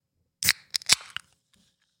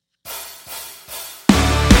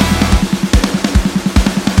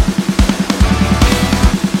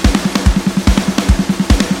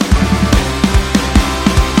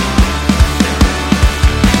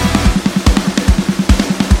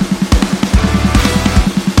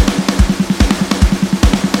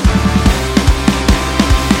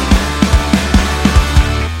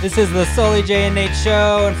is the Sully, J, and Nate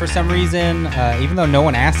show, and for some reason, even though no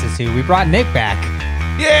one asked us to, we brought Nick back.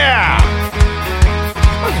 Yeah!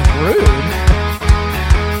 That was rude.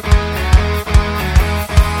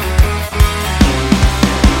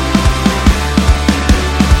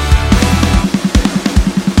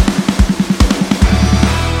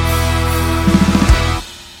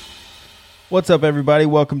 What's up, everybody?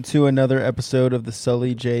 Welcome to another episode of the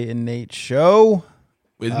Sully, J, and Nate show.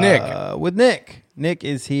 With Nick. With Nick. Nick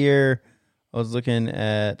is here. I was looking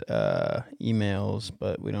at emails,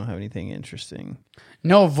 but we don't have anything interesting.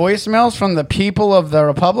 No voicemails from the people of the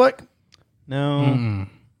Republic? No.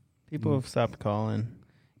 People have stopped calling.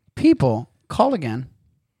 People, call again.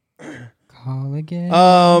 Call again.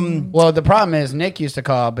 Well, the problem is Nick used to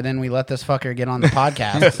call, but then we let this fucker get on the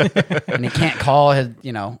podcast, and he can't call his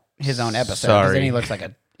own episode. 'Cause Sorry. then he looks like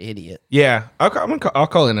an idiot. Yeah. I'll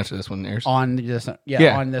call in after this one airs. On this,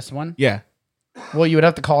 Yeah. on this one. Yeah. Well, you would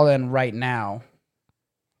have to call in right now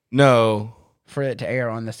No. for it to air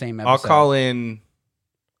on the same episode. I'll call in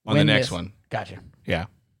on the When next this- one. Gotcha. Yeah.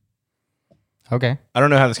 Okay. I don't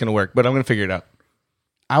know how that's going to work, but I'm going to figure it out.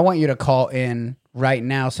 I want you to call in right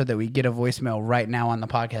now so that we get a voicemail right now on the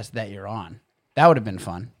podcast that you're on. That would have been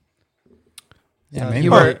fun. Yeah, maybe.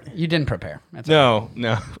 You didn't prepare. That's No.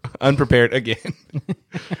 Unprepared again.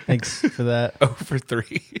 Thanks for that. 0 for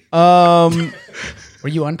 3. Were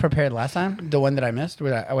you unprepared last time? The one that I missed,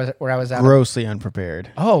 where I was out. Grossly unprepared.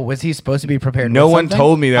 Oh, was he supposed to be prepared? No with one something?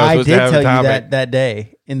 told me that I was I supposed did to have tell a you topic. that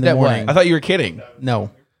day in the That what? morning. I thought you were kidding.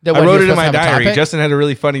 No. That I what, wrote you're it in my supposed to have a diary. topic? Justin had a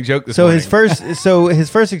really funny joke this So morning. his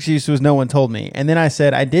first excuse was no one told me, and then I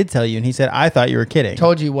said I did tell you, and he said I thought you were kidding.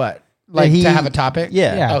 Told you what? Like he- to have a topic?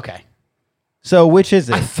 Yeah. Yeah. Okay. So which is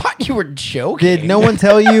I it? thought you were joking. Did no one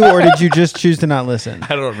tell you, or did you just choose to not listen? I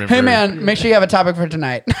don't remember. Hey man, make sure you have a topic for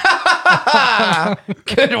tonight.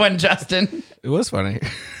 Good one, Justin. It was funny.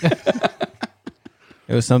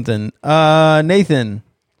 It was something. Nathan,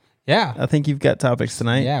 Yeah. I think you've got topics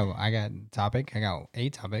tonight. Yeah, well, I got a topic. I got a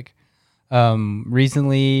topic.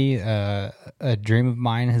 Recently, a dream of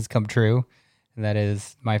mine has come true, and that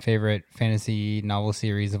is my favorite fantasy novel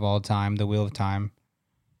series of all time, The Wheel of Time,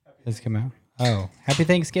 has come out. Oh, happy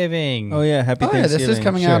Thanksgiving! Oh yeah, happy Oh yeah, Thanksgiving. this is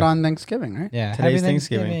coming Sure. out on Thanksgiving, right? Yeah, Today's happy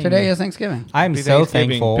Thanksgiving. Today is Thanksgiving. I'm Happy so Thanksgiving.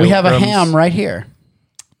 thankful. We have a Pilgrims. ham right here.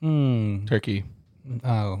 Turkey.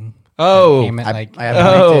 Oh, Oh. damn it! Like, I have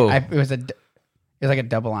Oh. it was like a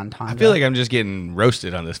double entendre. I feel like I'm just getting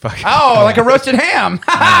roasted on this fucking. oh, like a roasted ham.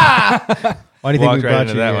 Why do you think we Walked right brought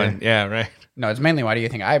into you that here? one. Yeah, right. No, it's mainly why do you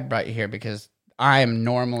think I brought you here? Because I am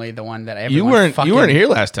normally the one that You everyone weren't here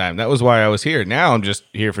last time. That was why I was here. Now I'm just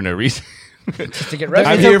here for no reason. just to get There's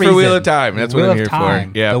I'm roasted. a here for reason. Wheel of Time. That's Wheel what I'm of here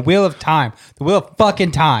Time. for. Yeah. The Wheel of Time. The Wheel of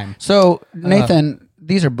fucking Time. So Nathan,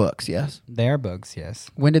 these are books, yes. They are books, yes.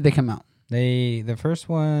 When did they come out? The first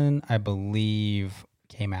one, I believe,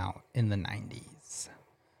 came out in the 90s.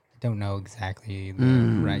 I don't know exactly the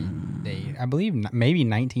right date. I believe maybe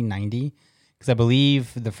 1990, because I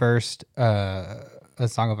believe the first A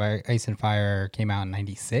Song of Ice and Fire came out in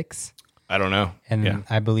 96. I don't know. And yeah.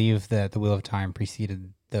 I believe that The Wheel of Time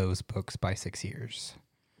preceded those books by 6 years.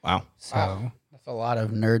 Wow. So, That's a lot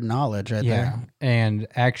of nerd knowledge right yeah. there. And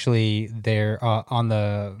actually, they're on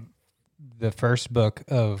the first book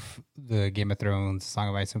of the Game of Thrones, Song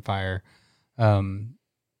of Ice and Fire,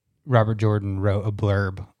 Robert Jordan wrote a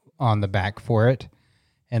blurb on the back for it,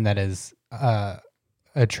 and that is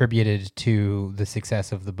attributed to the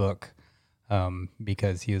success of the book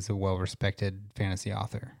because he is a well-respected fantasy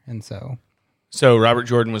author. And so, Robert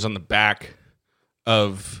Jordan was on the back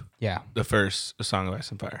of yeah, the first A Song of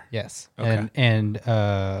Ice and Fire. yes. Okay. And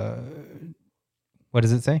what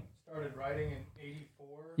does it say? Started writing in 84.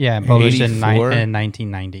 Yeah, and published in 84?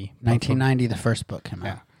 1990. 1990, the first book came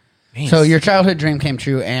out. Yeah. So your childhood dream came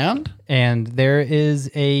true, and And there is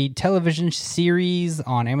a television series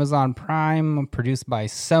on Amazon Prime produced by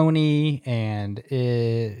Sony, and it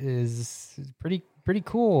is pretty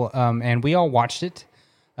cool. And we all watched it.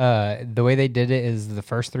 The way they did it is the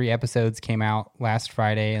first 3 episodes came out last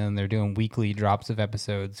Friday, and then they're doing weekly drops of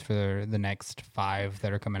episodes for the next 5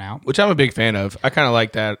 that are coming out. Which I'm a big fan of. I kind of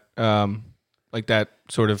like that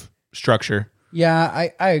sort of structure. yeah,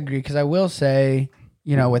 I agree because I will say,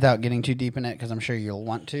 without getting too deep in it, because I'm sure you'll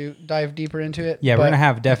want to dive deeper into it. Yeah, but we're going to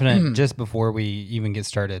have definite, just before we even get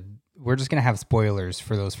started, we're just going to have spoilers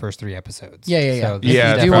for those first 3 episodes. Yeah. So If this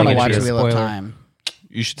Yeah, is you do want to definitely watch gonna be a Wheel of spoiler. Time.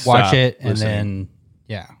 You should Watch stop it, and listening.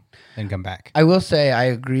 then come back. I will say I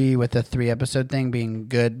agree with the 3 episode thing being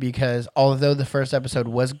good because although the first episode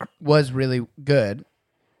was really good,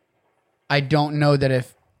 I don't know that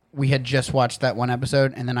if we had just watched that one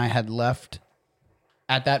episode and then I had left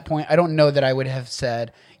at that point. I don't know that I would have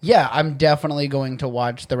said, yeah, I'm definitely going to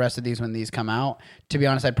watch the rest of these when these come out. To be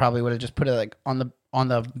honest, I probably would have just put it like on the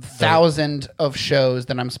 1,000 of shows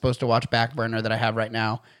that I'm supposed to watch back burner that I have right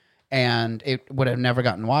now, and it would have never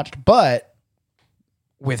gotten watched. But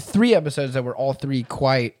with 3 episodes that were all 3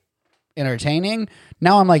 quite entertaining,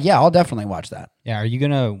 now I'm like, yeah, I'll definitely watch that. Yeah, are you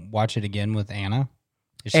gonna watch it again with Anna?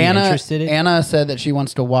 Is she interested in it? Anna said that she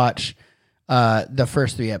wants to watch the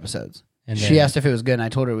first 3 episodes. And She then- asked if it was good, and I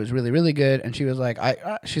told her it was really, really good. And she was like,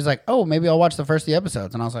 she's like, oh, maybe I'll watch the first 3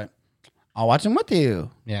 episodes. And I was like, I'll watch them with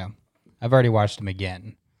you. Yeah, I've already watched them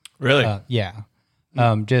again. Really? Yeah.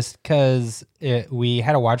 Just because we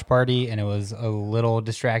had a watch party and it was a little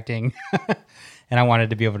distracting, and I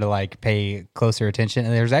wanted to be able to like pay closer attention.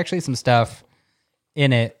 And there's actually some stuff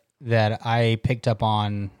in it that I picked up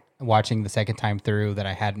on watching the second time through that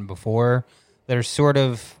I hadn't before. That are sort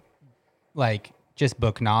of like just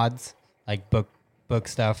book nods, like book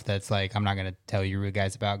stuff that's like I'm not gonna tell you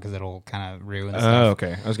guys about because it'll kind of ruin stuff. Oh,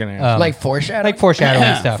 okay. I was gonna ask. Like foreshadowing? Like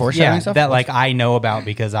foreshadowing stuff. Foreshadowing Yeah, stuff? that like I know about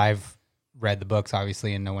because I've read the books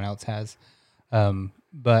obviously and no one else has.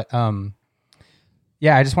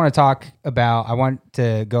 Yeah, I just want to talk about, I want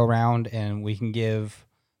to go around and we can give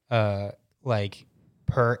like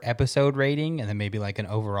per episode rating and then maybe like an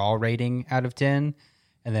overall rating out of 10.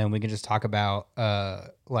 And then we can just talk about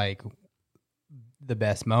like the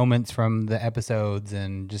best moments from the episodes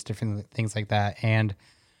and just different things like that. And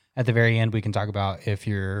at the very end, we can talk about if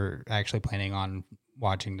you're actually planning on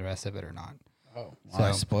watching the rest of it or not. Oh, well,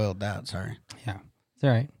 I spoiled that. Sorry. Yeah, it's all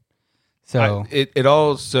right. So it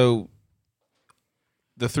all, so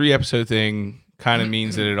the 3 episode thing kind of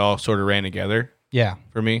means that it all sort of ran together yeah,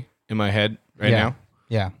 for me in my head right yeah,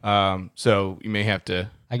 now. yeah, So you may have to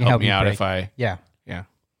I can help me you out break. if I, yeah. yeah.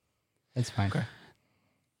 That's fine. Okay.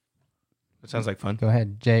 That sounds like fun. Go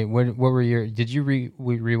ahead, Jay. What were your? Did you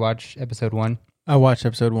rewatch episode 1? I watched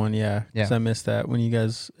episode 1, yeah. Yeah. 'Cause I missed that when you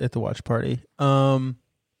guys at the watch party.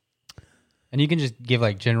 And you can just give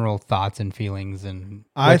like general thoughts and feelings and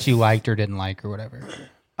I what you liked or didn't like or whatever.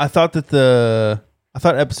 I thought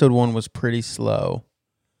episode 1 was pretty slow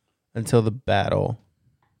until the battle.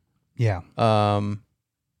 Yeah,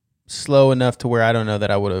 Slow enough to where I don't know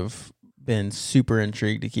that I would have been super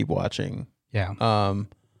intrigued to keep watching. yeah,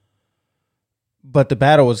 But the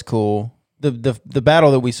battle was cool. The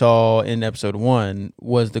battle that we saw in episode 1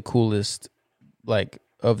 was the coolest, like,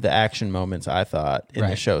 of the action moments I thought in the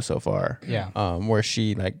Right. show so far. yeah. Where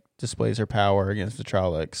she like displays her power against the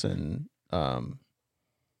Trollocs, and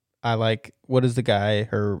I like, what is the guy,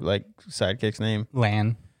 her like sidekick's name?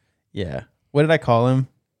 Lan. Yeah. What did I call him?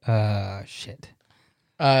 Shit.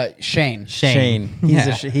 Shane. Shane.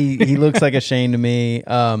 He's Yeah. he looks like a Shane to me.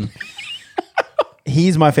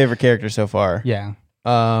 He's my favorite character so far. Yeah.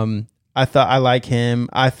 I like him.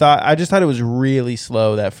 I just thought it was really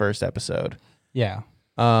slow that first episode. Yeah.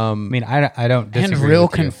 I mean, I don't And disagree real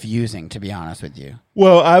with you. confusing, to be honest with you.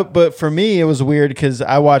 Well, but for me it was weird because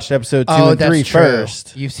I watched episode 2 and 3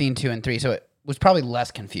 first. You've seen 2 and 3, so it was probably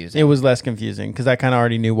less confusing. It was less confusing because I kind of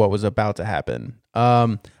already knew what was about to happen.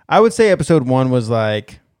 I would say episode 1 was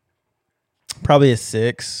like probably a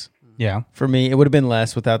 6 Yeah. for me. It would have been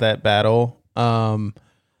less without that battle.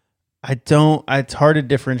 It's hard to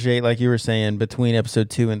differentiate, like you were saying, between episode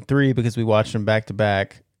 2 and 3 because we watched them back to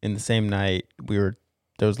back in the same night.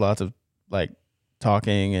 There was lots of like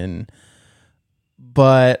talking,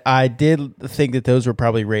 but I did think that those were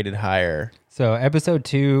probably rated higher. So episode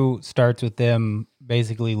 2 starts with them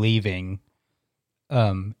basically leaving,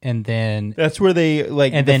 and then That's where they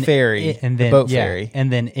like and the then ferry, and then the boat yeah, ferry.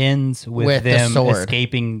 and then ends with the them sword.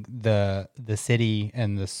 escaping the city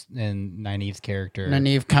and Nynaeve's character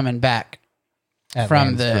Nynaeve coming back at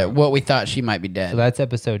from Landsborough. what we thought she might be dead. So that's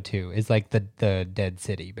episode 2. It's like the dead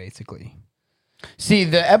city basically. See,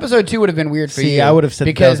 the episode 2 would have been weird for See, you. I would have said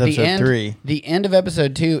that because was episode the end, 3. The end of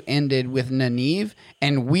episode 2 ended with Nynaeve,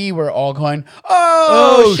 and we were all going,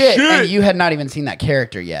 "Oh, shit!" And you had not even seen that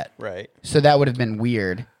character yet, Right. so that would have been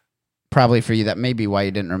weird, probably for you. That may be why you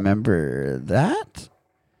didn't remember that.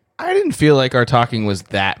 I didn't feel like our talking was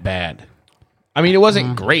that bad. I mean, it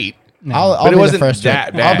wasn't great, I'll But it be wasn't the first that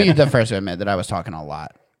to, bad. I'll be the first to admit that I was talking a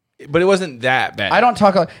lot. but it wasn't that bad. I don't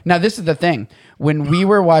talk. Now, this is the thing. When we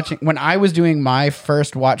were watching, when I was doing my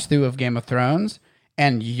first watch through of Game of Thrones,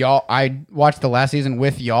 and I watched the last season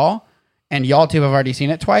with y'all, and y'all two have already seen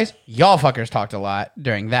it twice. Y'all fuckers talked a lot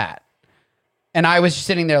during that, and I was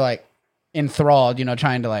sitting there like enthralled,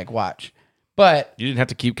 trying to like watch. But You didn't have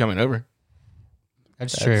to keep coming over.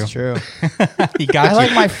 That's true. True. He got I you.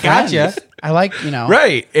 like my Gotcha. friends. I like, you know,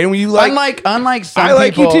 Right. And when you unlike some I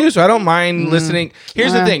like people, you too, so I don't mind listening.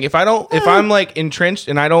 Here's the thing: if I'm like entrenched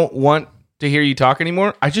and I don't want to hear you talk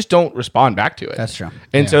anymore, I just don't respond back to it. That's true.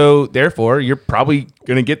 And so, therefore, you're probably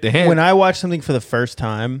gonna get the hint. When I watch something for the first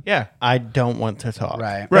time, Yeah. I don't want to talk.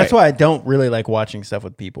 Right. That's Right. why I don't really like watching stuff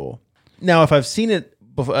with people. Now, if I've seen it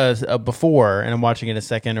before and I'm watching it a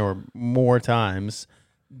second or more times,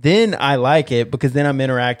 then I like it because then I'm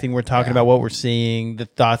interacting. We're talking about what we're seeing, the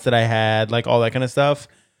thoughts that I had, like all that kind of stuff.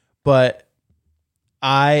 But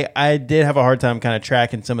I did have a hard time kind of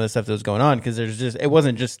tracking some of the stuff that was going on because it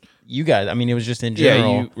wasn't just you guys. I mean, it was just in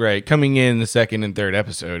general. right. Coming in the second and third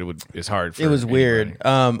episode, it's hard. For It was anybody. weird.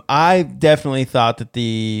 I definitely thought that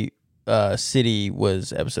the city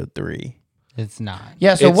was episode 3. It's not.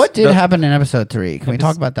 Yeah. So It's what did the- happen in episode 3? Can we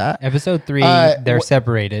talk about that? Episode 3, they're wh-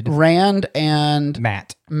 separated. Rand and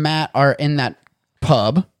Matt. Matt are in that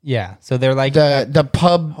pub. Yeah. So they're like, The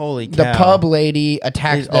pub. Holy The cow. pub lady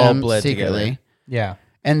attacked They all them bled secretly, together. yeah.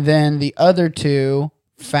 and then the other two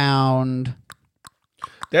found.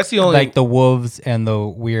 That's the only. Like the wolves and the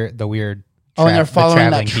weird. Oh, and they're the following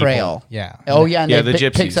that traveling people. trail. Yeah. Oh yeah, and Yeah, they the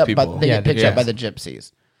get picks gypsies up. people. They Yeah, get the picked up by gypsies. the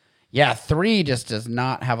gypsies. Yeah, 3 just does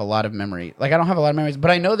not have a lot of memory. Like I don't have a lot of memories, but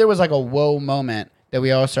I know there was like a whoa moment that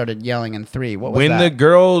we all started yelling in 3. What was when that? the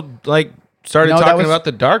girl started No, that talking was- about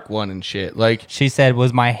the dark one and shit. Like, She said,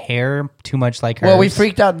 "Was my hair too much like hers?" well, we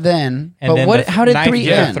freaked out then. And But then what? the How did knife 3 to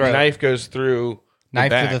the end? throat. the knife goes through Knife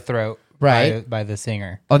the to back. the throat, Right. by the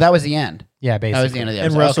singer. Oh, that was the end. Yeah, basically. That was the end of the And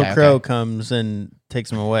episode. Russell Okay, Crowe okay. comes and takes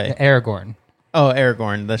him away. Aragorn. Oh,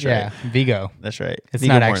 Aragorn. That's Yeah, right. Vigo. That's right. It's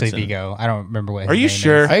Viggo not actually Mortensen. Vigo. I don't remember what. Are his you name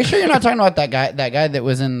sure? is. Are you sure you're not talking about that guy? That guy that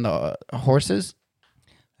was in the horses?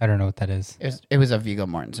 I don't know what that is. It was a Viggo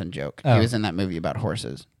Mortensen joke. Oh. He was in that movie about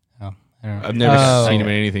horses. Oh, I don't know. I've never Oh, seen him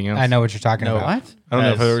in anything else. I know what you're talking about. What? I don't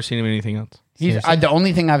know if Guys. I've ever seen him in anything else. He's Seriously? the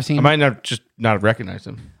only thing I've seen. I might not have recognized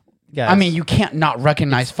him. Guys, I mean, you can't not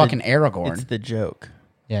recognize the- fucking Aragorn. it's the joke.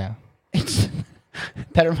 Yeah.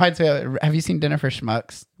 That reminds me of, have you seen Dinner for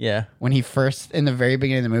Schmucks? Yeah. When he first, in the very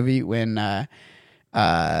beginning of the movie, when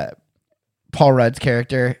Paul Rudd's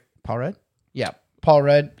character, Paul Rudd? Yeah. Paul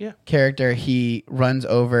Rudd Yeah. character, he runs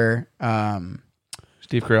over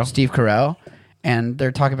Steve Carell. Steve Carell, and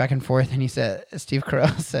they're talking back and forth, and Steve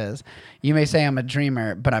Carell says, "You may say I'm a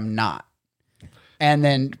dreamer, but I'm not." And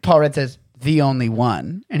then Paul Rudd says, "The only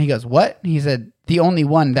one," and he goes, "What?" And he said, "The only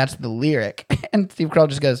one. That's the lyric." And Steve Carell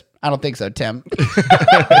just goes, "I don't think so, Tim."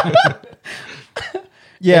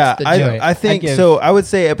 Yeah, It's the joke. I think I give- so. I would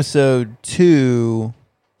say episode 2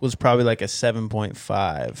 was probably like a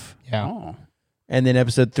 7.5. Yeah. Oh. And then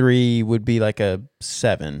episode 3 would be like a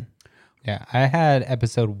 7. Yeah. I had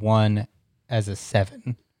episode 1 as a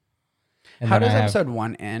 7. And How then does I have- episode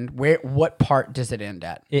 1 end? What part does it end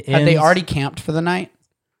at? It Have they ends- already camped for the night?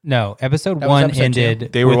 No, episode That was 1 episode ended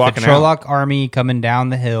They were with walking the Trolloc army coming down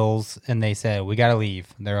the hills, and they said, "We got to leave."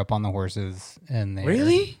 They're up on the horses, and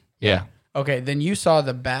they Yeah. Okay, then you saw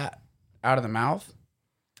the bat out of the mouth.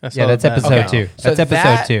 Yeah, that's episode Okay. 2. So That's episode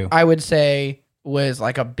that, 2. I would say was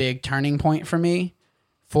like a big turning point for me.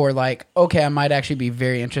 For like, okay, I might actually be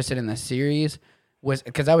very interested in this series. Was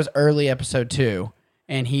because I was early episode 2,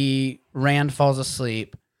 and Rand falls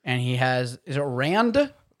asleep, and he has is it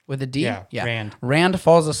Rand with a D? Yeah, Rand. Rand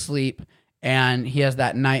falls asleep, and he has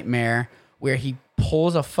that nightmare where he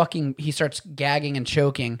pulls he starts gagging and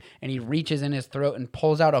choking, and he reaches in his throat and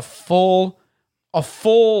pulls out a full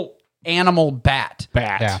animal bat.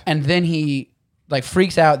 Yeah. And then he like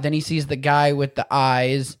freaks out. Then he sees the guy with the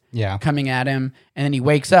eyes Yeah. coming at him, and then he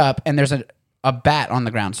wakes up and there's a bat on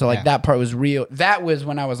the ground. So like Yeah. that part was real. That was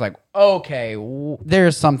when I was like, okay,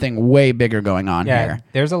 there's something way bigger going on Yeah. here.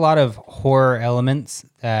 There's a lot of horror elements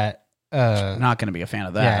that I'm not going to be a fan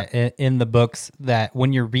of that. in the books that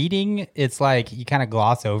when you're reading, it's like you kind of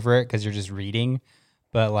gloss over it because you're just reading.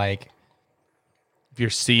 But like, If you're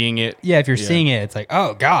seeing it, yeah, if you're seeing it, it's like,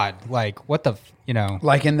 oh God, like what the,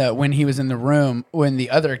 Like when he was in the room, when the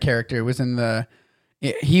other character was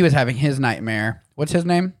he was having his nightmare. What's his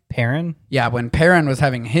name? Perrin? Yeah, when Perrin was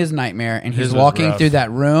having his nightmare and he's His was walking rough. through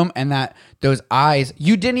that room and those eyes,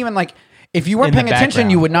 you didn't even like, if you weren't In the paying attention,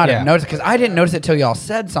 you background. would not Yeah. have noticed, because I didn't notice it till y'all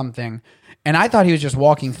said something. And I thought he was just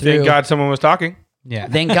walking through. thank God someone was talking. Yeah.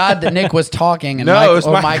 Thank God that Nick was talking and No, it was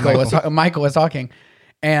Michael was talking.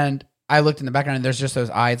 And I looked in the background and there's just those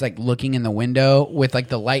eyes like looking in the window with like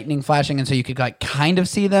the lightning flashing, and so you could like kind of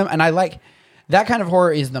see them. And I like that kind of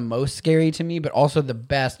horror is the most scary to me, but also the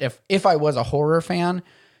best. If I was a horror fan,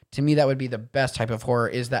 to me that would be the best type of horror,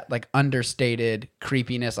 is that like understated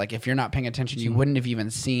creepiness. Like if you're not paying attention, you wouldn't have even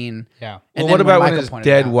seen. Yeah. And Well, what then about when Michael his pointed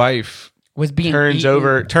dead out- wife was being turns eaten.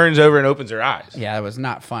 over and opens her eyes. Yeah, it was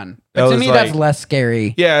not fun. That But to was me, that's like- less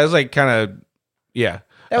scary. Yeah, it was like kind of That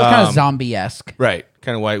was kind of Um, zombie-esque. right,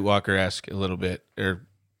 kind of White Walker esque a little bit, or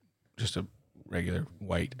just a regular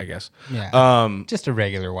white, I guess. Yeah. Just a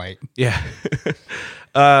regular white. Yeah.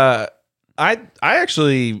 I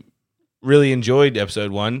actually really enjoyed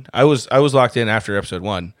episode 1. I was locked in after episode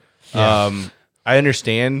 1. I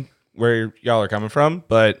understand where y'all are coming from,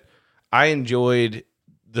 but I enjoyed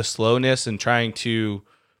the slowness and trying to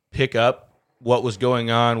pick up what was going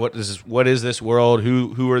on. What is this world?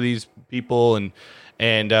 Who are these people?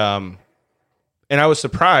 And I was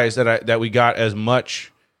surprised that we got as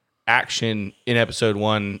much action in episode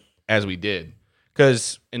 1 as we did.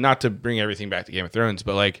 Because, and not to bring everything back to Game of Thrones,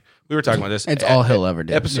 but like we were talking about this, It's all he'll ever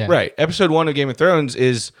do. Episode Yeah. Right. Episode 1 of Game of Thrones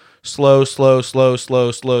is slow.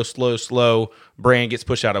 Bran gets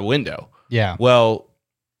pushed out a window. Yeah. Well,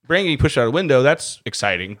 Bran getting pushed out a window, that's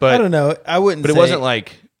exciting, but I don't know. I wouldn't. But it say- wasn't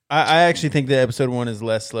like I actually think that episode 1 is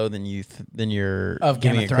less slow than you're Of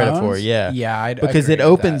Game giving of it credit for. Thrones? Yeah, Yeah, I'd because agree it with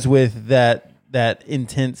opens that. with that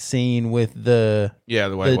intense scene with the the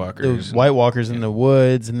White Walkers. the White Walkers in the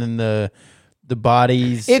woods, and then the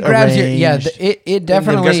bodies. It grabs you. Yeah, arranged. it I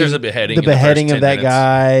definitely. guess there's a beheading. the in the first beheading 10 of that minutes.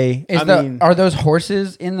 guy. Is I mean, are those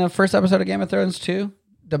horses in the first episode of Game of Thrones too?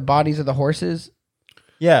 The bodies of the horses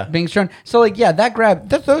yeah, being shown. So like, yeah, that grab.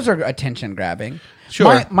 Those are attention grabbing.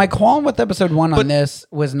 Sure. My qualm with episode 1 on this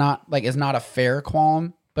was not is not a fair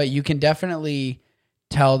qualm, but you can definitely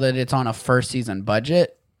tell that it's on a first season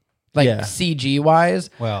budget, like Yeah. CG wise.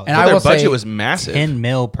 Well, and But I their will budget say, was massive. 10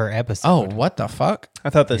 mil per episode. oh, what the fuck? I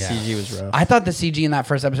thought the Yeah. CG was rough. I thought the CG in that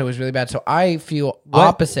first episode was really bad, so I feel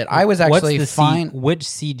opposite. I was actually What's the fine which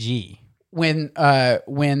CG? when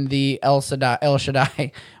the El Shaddai,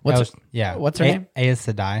 what's her name? Aes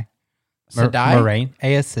Sedai. Sedai? Moraine.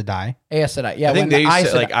 Aes Sedai. Aes Sedai. Yeah, I think when they the used Aes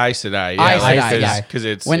to like Sedai- Aes Sedai. Aes Sedai, Yeah, yeah. because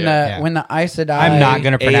it's when yeah. the when the Aes Sedai. I'm not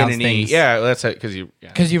going to A pronounce and an E. things. Yeah, that's it. Because you. Yeah.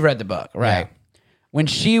 Because you've read the book, right? Yeah. When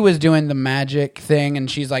she was doing the magic thing and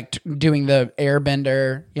she's like doing the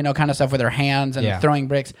airbender, kind of stuff with her hands and Yeah. throwing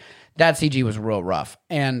bricks, that CG was real rough.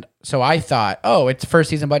 And so I thought, oh, it's first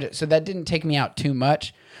season budget. So that didn't take me out too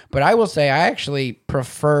much. But I will say I actually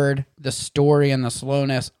preferred the story and the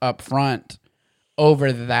slowness up front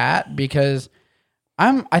over that because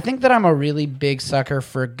I think that I'm a really big sucker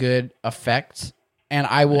for good effects, and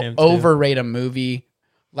I will am too. overrate a movie.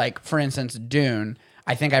 Like for instance, Dune.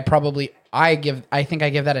 I think I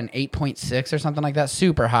give that an 8.6 or something like that,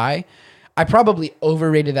 super high. I probably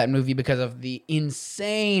overrated that movie because of the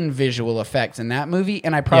insane visual effects in that movie,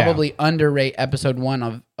 and I probably underrate episode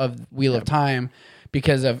 1 of Wheel of Time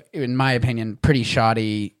because of, in my opinion, pretty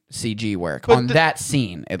shoddy CG work on that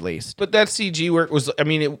scene at least. But that CG work was. I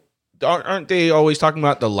mean, aren't they always talking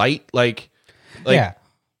about the light? Like yeah.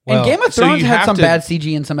 And Well, Game of so Thrones you had have some to- bad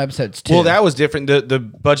CG in some episodes too. Well, that was different. The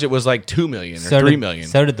budget was like $2 million or so $3 did, million.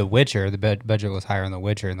 So did The Witcher. The budget was higher on The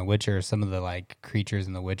Witcher. And The Witcher, some of the like creatures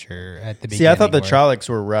in The Witcher at the beginning. See, I thought the were- Trollocs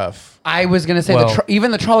were rough. I was gonna say Well- even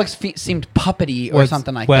the Trollocs seemed puppety or Well, it's-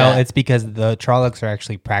 something like well, that. it's because the Trollocs are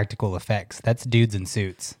actually practical effects. That's dudes in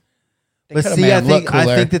suits. But could've see, made I them look think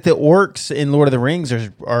cooler. that the orcs in Lord of the Rings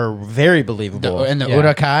are very believable. And the Yeah.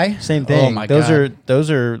 Urukai, Same thing. Oh my those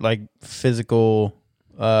God. are like physical.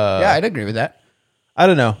 Yeah, I'd agree with that. I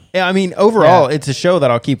don't know. Yeah, I mean, overall, it's a show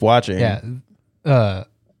that I'll keep watching. Yeah.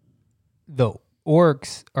 The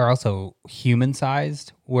orcs are also human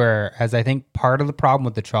sized, whereas I think part of the problem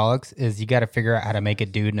with the Trollocs is you got to figure out how to make a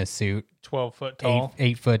dude in a suit 12-foot tall.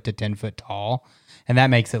 8 foot to 10 foot tall, and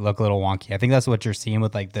that makes it look a little wonky. I think that's what you're seeing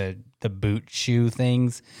with like the boot shoe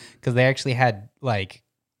things, because they actually had like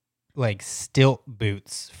stilt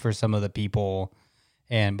boots for some of the people,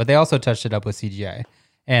 but they also touched it up with CGI.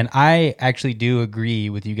 And I actually do agree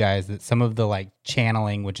with you guys that some of the like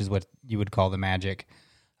channeling, which is what you would call the magic,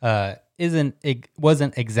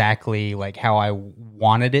 wasn't exactly like how I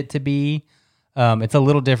wanted it to be. It's a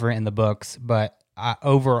little different in the books, but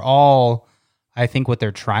overall, I think what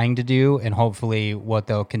they're trying to do, and hopefully what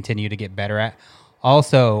they'll continue to get better at.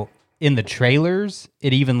 Also, in the trailers,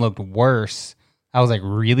 it even looked worse. I was like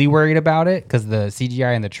really worried about it because the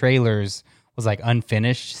CGI in the trailers was like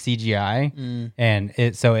unfinished CGI, and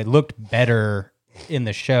it looked better in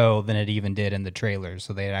the show than it even did in the trailers.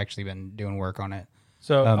 So they had actually been doing work on it.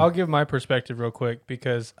 So I'll give my perspective real quick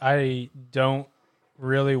because I don't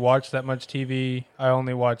really watch that much TV. I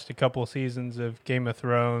only watched a couple seasons of Game of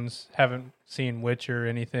Thrones, haven't seen Witcher or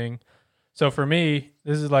anything. So for me,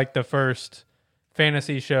 this is like the first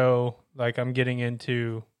fantasy show like I'm getting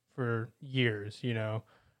into for years,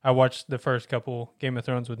 I watched the first couple Game of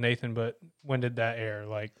Thrones with Nathan, but when did that air?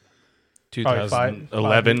 Like 2011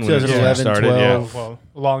 five- when it 2011, started. 12. well,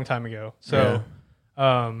 a long time ago. So,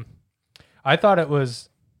 I thought it was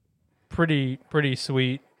pretty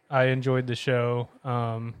sweet. I enjoyed the show.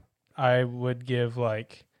 I would give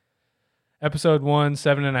like episode 1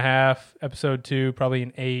 7.5, episode 2 probably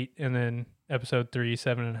an 8, and then episode 3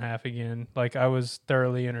 7.5 again. Like I was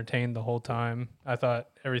thoroughly entertained the whole time. I thought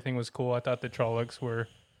everything was cool. I thought the Trollocs were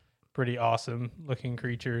pretty awesome looking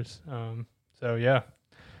creatures. So yeah,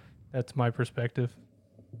 that's my perspective.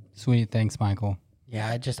 Sweet. Thanks, Michael.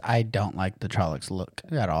 Yeah, I don't like the Trollocs look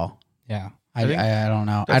at all. Yeah. I don't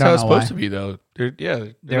know. That's I don't how it's know supposed why. to be, though.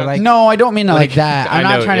 They're They're like, No, I don't mean it like that. I'm I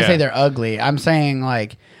not know, trying to say yeah. they're ugly. I'm saying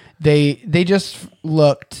like they just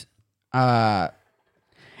looked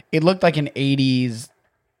it looked like an 80s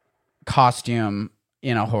costume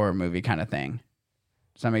in a horror movie kind of thing.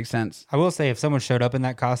 Does that make sense? I will say, if someone showed up in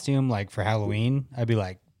that costume, like for Halloween, I'd be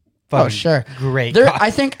like, Oh, fucking sure. great. Their,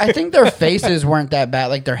 costume. I think their faces weren't that bad.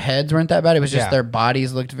 Like their heads weren't that bad. It was just Yeah. their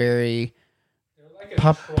bodies looked very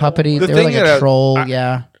puppety. The They were thing like a that troll. I-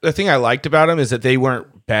 Yeah. The thing I liked about them is that they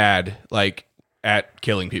weren't bad, like at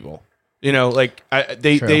killing people. You know, like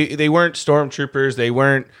they weren't stormtroopers. They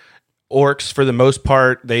weren't orcs for the most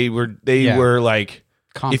part. They Yeah. were like,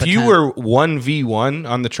 Competent. if you were 1v1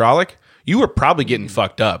 on the Trolloc, you were probably getting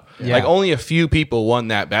fucked up. Yeah. Like only a few people won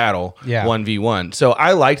that battle, Yeah. 1v1. So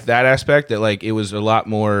I liked that aspect, that like it was a lot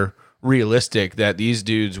more realistic, that these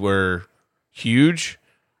dudes were huge.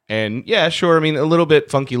 And yeah, sure, I mean a little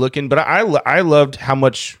bit funky looking, but I loved how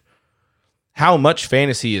much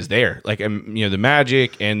fantasy is there. Like the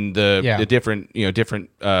magic and the different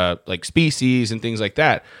like species and things like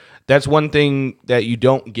that. That's one thing that you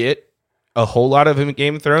don't get a whole lot of in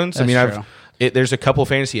Game of Thrones. That's I true. mean, there's a couple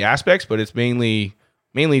fantasy aspects, but it's mainly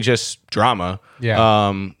just drama.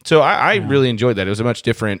 Yeah. So I really enjoyed that. It was a much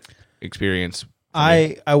different experience.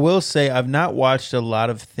 I will say I've not watched a lot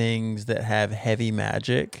of things that have heavy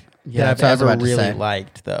magic Yeah, that that's what I was I've ever about to really say.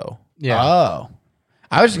 liked though. yeah. Oh.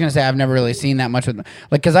 I was just gonna say I've never really seen that much with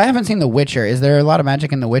because I haven't seen The Witcher. Is there a lot of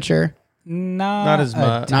magic in The Witcher? Not as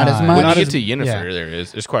much. Not as When much. you Not get as- to Yennefer, yeah.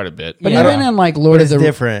 there's quite a bit. But Yeah. even in like Lord But of the it's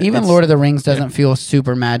different. even It's- Lord of the Rings doesn't feel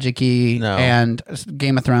super magic-y, No. and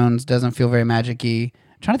Game of Thrones doesn't feel very magic-y.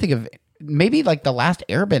 I'm trying to think of maybe like the last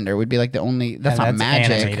Airbender would be like the only that's And not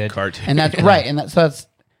magic, animated. Cartoon. and that's right, and that's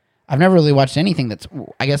I've never really watched anything that's.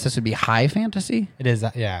 I guess this would be high fantasy. It is.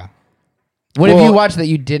 Yeah. What have you Well- watched that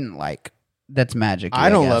you didn't like? That's magic. I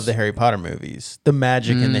don't love the Harry Potter movies. The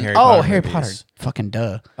magic in the Harry Potter Oh, Harry movies. Potter, fucking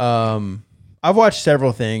duh. I've watched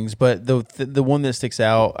several things, but the one that sticks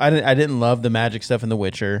out, I didn't love the magic stuff in The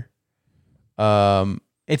Witcher.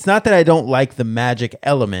 It's not that I don't like the magic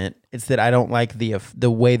element; it's that I don't like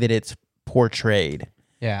the way that it's portrayed.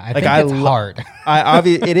 Yeah. I Like, think I it's lo- hard.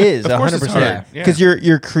 It is Of course 100%, it's hard, yeah. because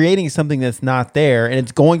you're creating something that's not there, and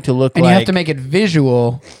it's going to look And like you have to make it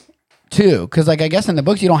visual too, because like I guess in the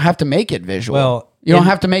books you don't have to make it visual. Well, you don't in-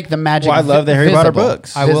 have to make the magic. Well, I love the Harry Potter visible.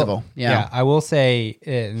 books. I will, Visible, yeah. I will say,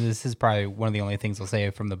 and this is probably one of the only things I'll say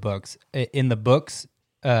from the books. In the books,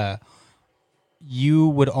 you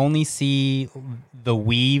would only see the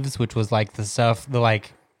weaves, which was like the stuff, the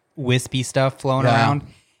like wispy stuff flowing Yeah. around,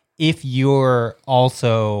 if you're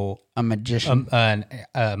also A magician.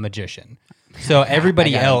 a magician. So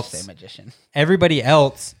everybody I gotta else, say magician.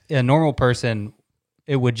 a normal person,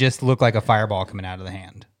 it would just look like a fireball coming out of the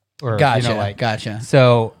hand. Or, Gotcha. Gotcha.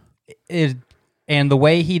 So it, and the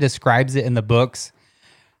way he describes it in the books,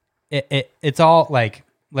 it's all like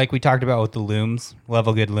we talked about with the looms,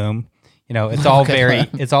 Level Good Loom. It's all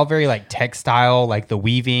very like textile, like the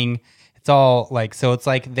weaving. It's all like, so it's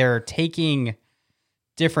like they're taking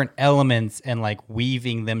different elements and like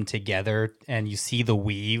weaving them together, and you see the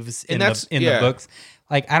weaves in the books.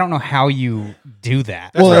 Like, I don't know how you do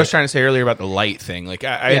that. That's what I was trying to say earlier about the light thing. Like,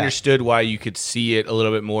 I Yeah. understood why you could see it a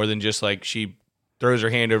little bit more than just like she throws her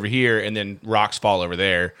hand over here and then rocks fall over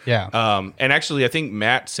there. Yeah. And actually, I think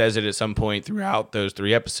Matt says it at some point throughout those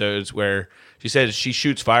 3 episodes where she says she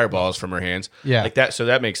shoots fireballs from her hands. Yeah. Like that. So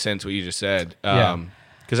that makes sense what you just said. Yeah.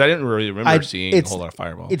 Because I didn't really remember seeing a whole lot of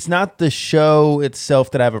fireballs. It's not the show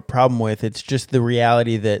itself that I have a problem with. It's just the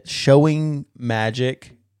reality that showing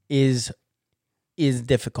magic is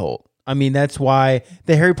difficult. I mean, that's why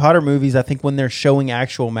the Harry Potter movies, I think when they're showing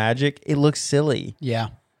actual magic, it looks silly. Yeah.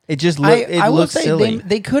 It just I will looks say silly.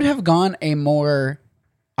 they could have gone a more.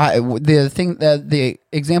 The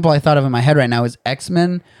example I thought of in my head right now is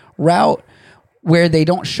X-Men route, where they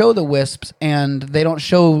don't show the wisps and they don't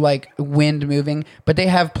show like wind moving, but they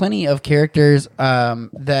have plenty of characters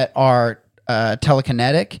that are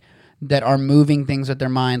telekinetic, that are moving things with their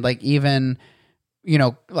mind. Like even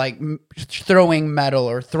like throwing metal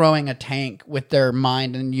or throwing a tank with their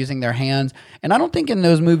mind and using their hands. And I don't think in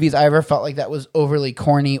those movies I ever felt like that was overly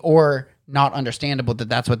corny or not understandable that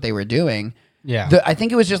that's what they were doing. Yeah. I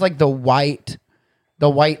think it was just like the white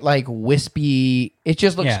like wispy. It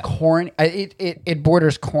just looks corny. It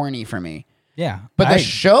borders corny for me. Yeah. But the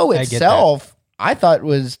show I get that. itself, I thought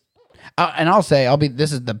was, and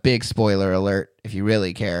this is the big spoiler alert if you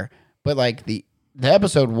really care. But like the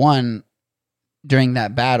episode 1 during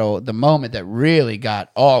that battle, the moment that really got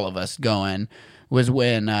all of us going was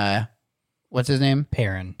when what's his name?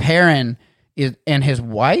 Perrin and his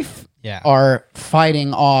wife are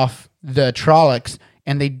fighting off the Trollocs,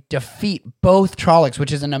 and they defeat both Trollocs,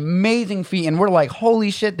 which is an amazing feat. And we're like, holy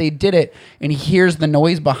shit, they did it. And he hears the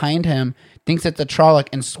noise behind him, thinks it's a Trolloc,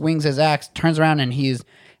 and swings his axe, turns around, and he's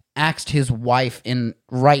axed his wife in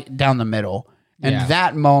right down the middle. And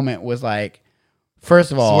that moment was like,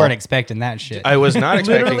 first of all, we weren't expecting that shit. I was not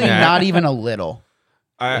expecting literally that. not even a little.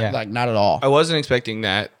 I, Like, not at all. I wasn't expecting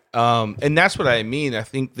that. And that's what I mean. I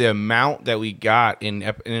think the amount that we got in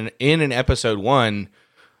an episode 1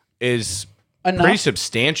 is Enough. pretty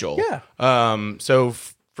substantial. Yeah. So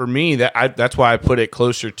for me, that's why I put it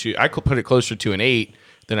closer to an 8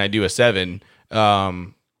 than I do a 7.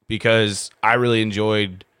 Because I really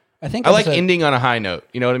enjoyed. I like ending on a high note.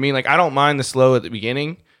 You know what I mean? Like, I don't mind the slow at the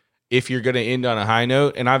beginning if you're going to end on a high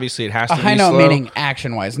note, and obviously it has to be high note slow. meaning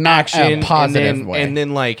action wise, not a positive way. And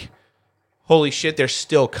then like, holy shit, they're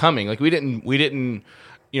still coming. Like, we didn't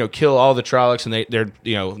kill all the Trollocs, and they're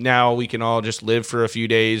now we can all just live for a few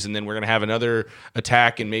days, and then we're gonna have another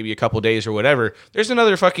attack in maybe a couple days or whatever. There's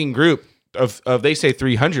another fucking group of they say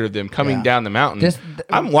 300 of them coming down the mountain.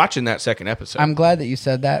 I'm watching that second episode. I'm glad that you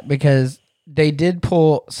said that, because they did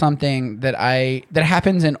pull something that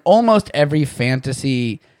happens in almost every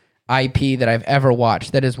fantasy IP that I've ever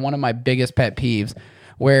watched. That is one of my biggest pet peeves,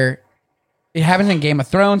 where it happens in Game of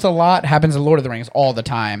Thrones a lot, happens in Lord of the Rings all the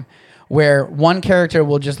time, where one character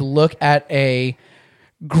will just look at a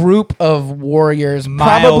group of warriors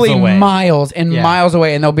probably miles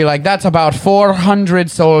away, and they'll be like, that's about 400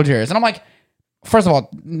 soldiers. And I'm like, first of all,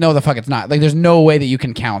 no, the fuck it's not. Like, there's no way that you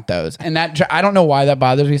can count those. And that, I don't know why that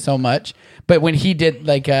bothers me so much. But when he did,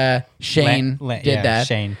 like, Shane did that.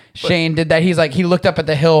 Shane did that. He's like, he looked up at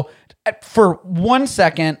the hill. For 1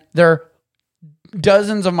 second, they're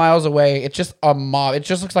dozens of miles away. It's just a mob. It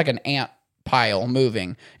just looks like an ant pile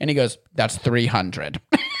moving. And he goes, that's 300.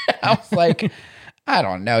 I was like, I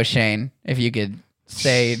don't know, Shane, if you could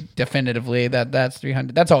say definitively that that's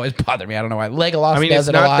 300. That's always bothered me. I don't know why. Legolas does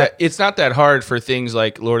it a lot. It's not that hard for things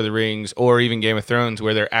like Lord of the Rings or even Game of Thrones,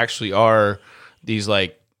 where there actually are these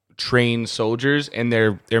like trained soldiers, and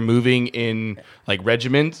they're moving in like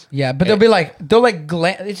regiments. Yeah, but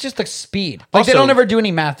it's just the speed. Like, Also, they don't ever do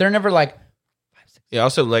any math. They're never like, yeah.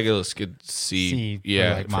 Also, Legolas could see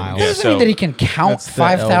for, like, miles. it doesn't mean that he can count That's the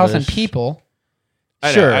 5,000 Elvish. people.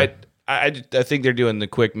 I think they're doing the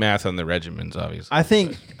quick math on the regiments, obviously. I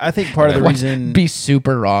think part of the reason Be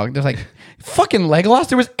super wrong. There's like, fucking Legolas,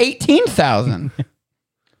 there was 18,000.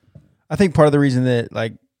 I think part of the reason that,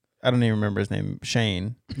 like, I don't even remember his name,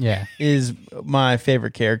 Shane, is my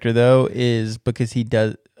favorite character, though, is because he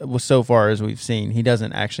does, well, so far as we've seen, he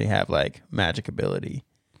doesn't actually have like magic ability.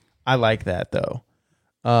 I like that, though.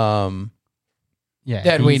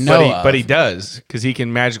 That we know of. But he does, because he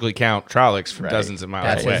can magically count Trollocs for dozens of miles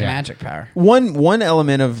That's away. his magic power. One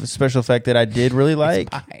element of special effect that I did really like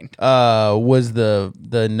was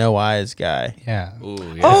the no eyes guy. Yeah.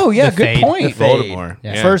 Ooh, yeah. Oh, yeah, The good Fade. point. Voldemort.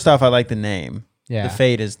 Yeah. Yeah. First off, I like the name. Yeah. The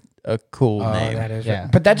Fade is a cool name. That is Yeah.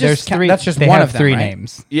 But that just that's just they one have of them, three right?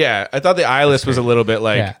 names. Yeah, I thought the eyeless was a little bit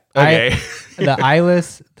like, Yeah. okay. The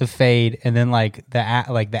eyeless, the Fade, and then like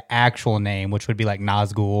the actual name, which would be like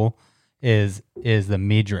Nazgul, is the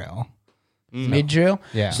Midril. Midril?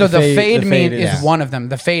 Yeah. So the Fade Fade is is- one of them.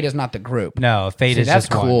 The Fade is not the group. No, Fade See, is that's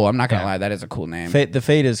just cool. one. I'm not going to Yeah. lie. That is a cool name. The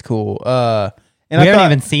Fade is cool. And We I haven't thought,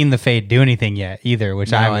 even seen the Fade do anything yet either,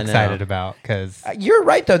 which No, I'm I know. excited about because You're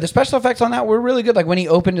right, though. The special effects on that were really good. Like when he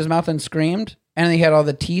opened his mouth and screamed, and then he had all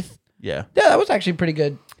the teeth. yeah, Yeah, that was actually pretty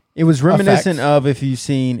good. it was reminiscent Effects. of, if you've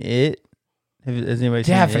seen it. Has anybody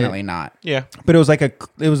seen Definitely it? not. Yeah. But it was like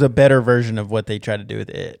it was a better version of what they tried to do with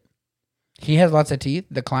it. He has lots of teeth.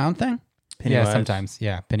 The clown thing. Pennywise. sometimes,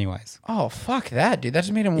 Pennywise. Oh, fuck that, dude. That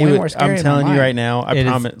just made him It way was- more scary. I'm telling than you mine. right now. I It is-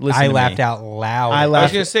 promise. Listen I to laughed me. out loud. I I was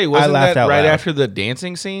laughed. going to say, I wasn't laughed that out right loud. after the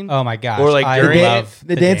dancing scene? Oh my gosh! Or, like, I during it? love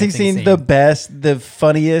The dancing scene, the best, the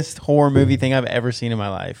funniest horror movie thing I've ever seen in my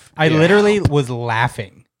life. I literally was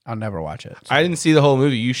laughing I'll never watch it. I didn't see the whole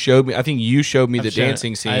movie. You showed me. I think you showed me the sure.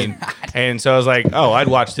 dancing scene, and so I was like, "Oh, I'd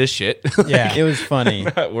watch this shit." Yeah. It was funny.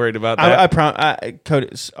 Not worried about that. Cody,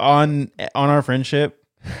 on our friendship,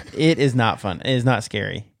 it is not fun. It is not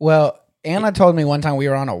scary. Well, Anna told me one time we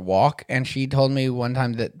were on a walk, and she told me one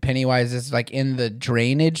time that Pennywise is like in the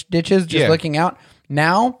drainage ditches, just Yeah. looking out.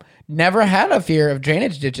 Now, never had a fear of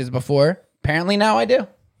drainage ditches before. Apparently, now I do.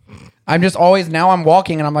 I'm just always now I'm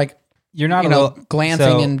walking, and I'm like, You're not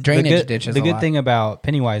glancing in drainage ditches. The a good lot. thing about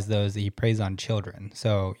Pennywise though is that he preys on children.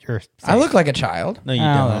 So you're safe. I look like a child. No, you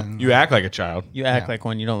Oh, don't. You act like a child. You act like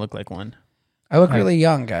one. You don't look like one. I look really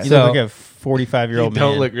young, guys. You So- look like a 45-year-old man.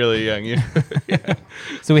 Don't look really young. You.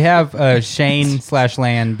 So we have Shane /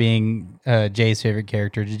 Lan being Jay's favorite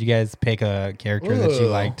character. Did you guys pick a character that you Ooh.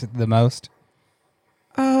 liked the most?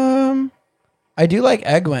 I do like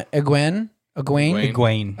Egwene. Egwene.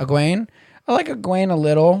 Egwene. I like Egwene a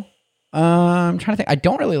little. I'm trying to think. I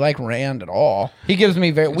don't really like Rand at all. He gives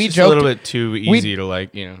me very. We It's just joked a little bit too easy to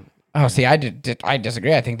like. You know. Oh, see, I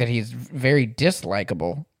disagree. I think that he's very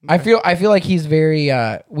dislikable. I feel like he's very.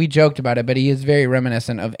 We joked about it, but he is very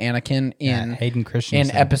reminiscent of Anakin in Hayden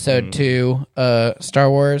Christensen. in Episode 2, Star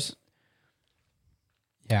Wars.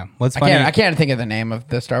 Yeah. What's funny? I can't think of the name of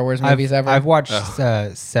the Star Wars movies ever. I've watched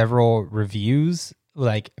several reviews,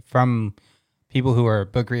 like from people who are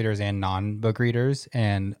book readers and non-book readers,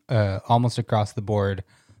 and almost across the board,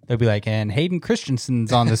 they'll be like, "And Hayden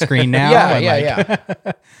Christensen's on the screen now." yeah, And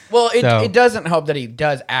yeah. Well, So- it doesn't help that he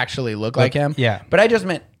does actually look like him. yeah. but I just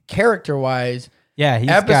meant character wise. Yeah, he's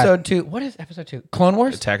Episode 2. What is Episode 2? Clone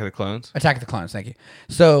Wars. Attack of the Clones. Attack of the Clones. Thank you.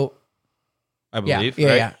 So I believe. yeah,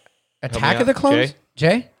 right? yeah. Attack out, of the Clones.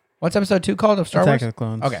 Jay, what's Episode 2 called of Star Attack Wars? of the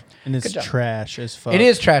Clones. Okay. And it's Good job. trash as fuck. It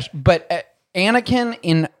is trash, but Anakin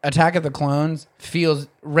in Attack of the Clones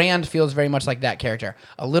Rand feels very much like that character.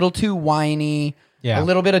 A little too whiny, Yeah. a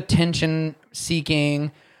little bit of tension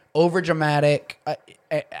seeking, over dramatic.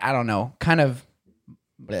 I don't know, kind of.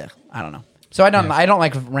 Bleh, I don't know. So I don't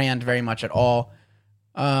like Rand very much at all.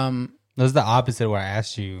 That was the opposite of what I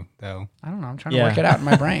asked you, though. I don't know. I'm trying to work it out in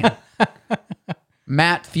my brain.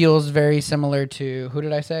 Matt feels very similar to who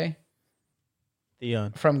did I say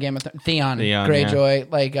Theon. from Game of Theon Theon, Greyjoy.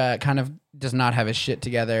 Like kind of does not have his shit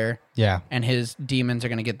together. Yeah. And his demons are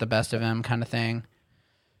going to get the best of him, kind of thing.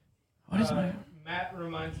 What is my? Matt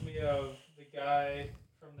reminds me of the guy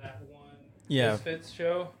from that one Yeah. Misfits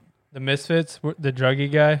show. The Misfits, the druggy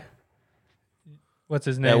guy. What's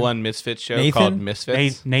his name? That one Misfits show Nathan? called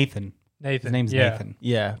Misfits. Nathan. Nathan. His name's yeah. Nathan.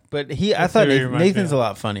 Yeah, but I That's thought who he reminds me Nathan's of. a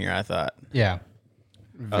lot funnier. I thought. Yeah.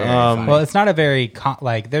 Um, Well, it's not a very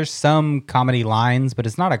like. There's some comedy lines, but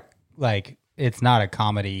it's not a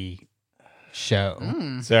comedy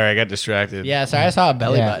show. Sorry, I got distracted. Yeah, sorry, I saw a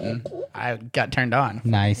belly Yeah. button. I got turned on.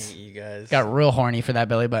 Nice. You guys. Got real horny for that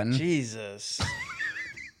belly button. Jesus.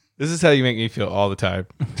 This is how you make me feel all the time.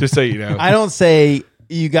 Just so you know. I don't say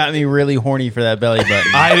you got me really horny for that belly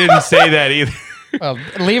button. I didn't say that either. Well,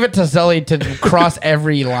 leave it to Sully to cross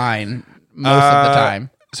every line most of the time.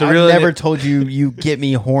 So I've really, never told you get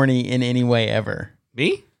me horny in any way ever.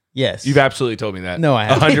 me? Yes. You've absolutely told me that. No, I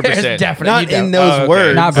haven't. 100%. It's definitely Not you don't. in those Oh, okay.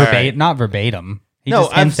 words. Not All verbatim. right. Not verbatim. He No,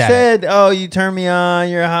 just I've hints at it. said, "Oh, you turn me on.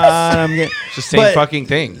 You're hot." I'm getting It's the same But fucking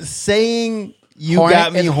thing. saying you Horny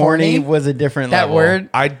got me is horny horny? was a different That level. word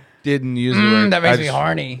I didn't use the word. that makes I me just-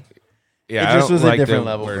 horny. Yeah, It I just don't was a like different the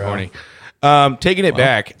level, word bro. horny. Taking it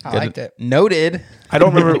back. I liked it. Noted. I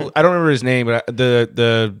don't remember his name, but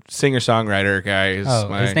the singer songwriter guy is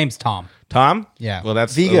His name's Tom. Tom. Yeah. Well,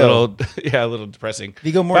 that's Vigo. a little depressing.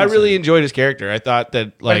 Viggo But I Mortensen. really enjoyed his character. I thought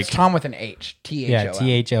that But like it's Tom with an H. T-H-O-M.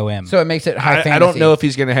 Yeah. THOM. So it makes it high fantasy. I don't know if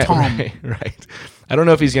he's gonna have Tom. right. I don't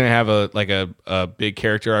know if he's gonna have a big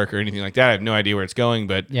character arc or anything like that. I have no idea where it's going,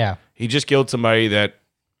 but Yeah. he just killed somebody that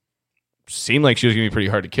seemed like she was gonna be pretty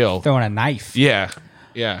hard to kill. Throwing a knife. Yeah.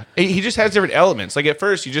 Yeah. He just has different elements. Like at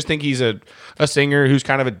first you just think he's a singer who's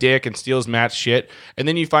kind of a dick and steals Matt's shit. And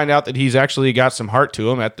then you find out that he's actually got some heart to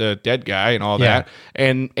him at the dead guy and all Yeah.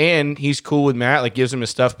 that. And he's cool with Matt, like gives him his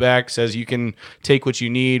stuff back, says you can take what you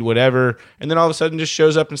need, whatever. And then all of a sudden just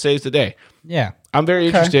shows up and saves the day. Yeah. I'm very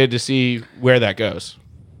interested to see where that goes.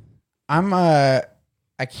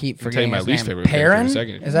 I keep tell you forgetting my his least name. favorite character in a Perrin?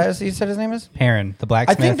 second. Is that what you said his name is? Perrin, the I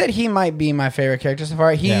blacksmith. think that he might be my favorite character so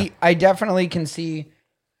far. Yeah. I definitely can see,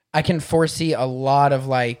 I can foresee a lot of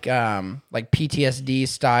like PTSD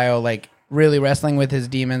style, like really wrestling with his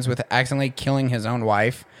demons, with accidentally killing his own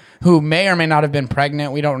wife, who may or may not have been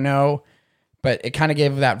pregnant. We don't know, but it kind of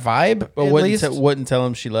gave that vibe. But at least. wouldn't tell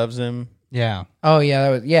him she loves him. Yeah. Oh yeah, that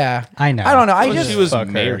was yeah. I know. I don't know. I Well, just she was fuck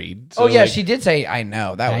her. married. yeah, like, she did say I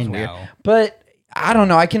know. That I was weird. know. But I don't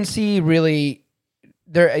know. I can see really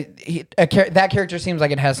that character seems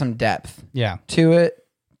like it has some depth Yeah. to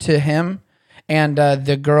him, and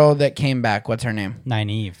the girl that came back, what's her name?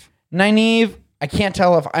 Nynaeve. Nynaeve. I can't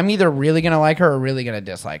tell if I'm either really gonna like her or really gonna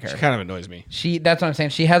dislike her. She kind of annoys me. That's what I'm saying.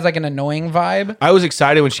 She has like an annoying vibe. I was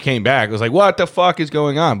excited when she came back. I was like, "What the fuck is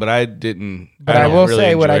going on?" But I didn't. But I don't will really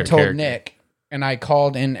say what enjoy I her told character. Nick, and I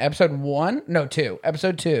called in episode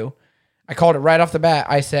 2. I called it right off the bat.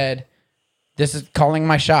 I said, "This is calling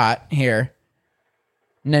my shot here."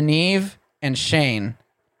 Nynaeve and Shane,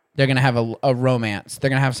 they're gonna have a romance. They're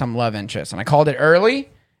gonna have some love interest, and I called it early,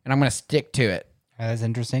 and I'm gonna stick to it. That's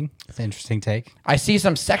interesting. It's an interesting take. I see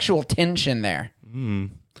some sexual tension there.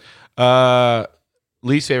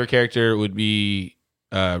 Least favorite character would be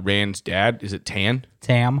Rand's dad. Is it Tan?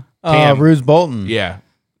 Tam. Tam. Roose Bolton. Yeah,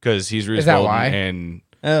 because he's Roose Is that Bolton, why? and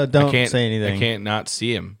Don't I can't say anything. I can't not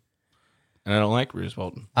see him, and I don't like Roose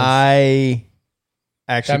Bolton. I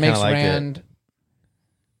actually That kind makes of like Rand. it.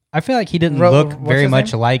 I feel like he didn't Ro- look what's very his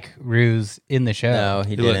much name? like Ruse in the show. No, he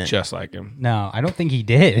He didn't. looked just like him. No, I don't think he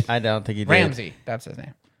did. I don't think he did. Ramsey, that's his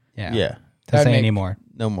name. Yeah. Yeah. Don't That'd say make- anymore.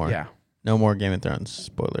 No more. Yeah. No more Game of Thrones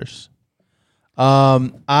spoilers.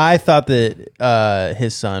 I thought that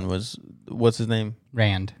his son was what's his name?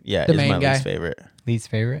 Rand. Yeah, The is main my guy. least favorite. Least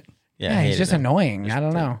favorite. Yeah, Yeah, I he's hated just him. annoying. I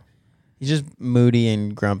don't know. He's just moody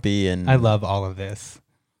and grumpy and I love all of this.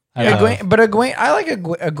 I Yeah, love Egwene, I like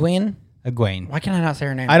Egwene. Egwene. Why can I not say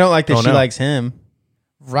her name? I don't like that Oh, she no. likes him.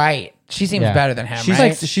 Right. She seems Yeah. better than him, She's right?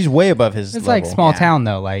 like she's way above his It's level. like small Yeah. town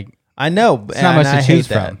though. Like I know, It's not much to I choose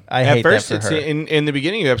hate that. from. I At hate first, that it's for her. in the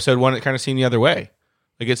beginning of episode 1, it kind of seemed the other way.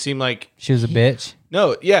 Like it seemed like she was a bitch.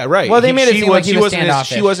 no, yeah, right. Well, they made it seem like he was wasn't as,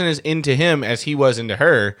 she standoffish. wasn't as into him as he was into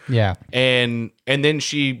her. Yeah. And then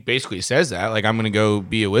she basically says that, like, I'm gonna go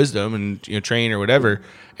be a wisdom and train or whatever.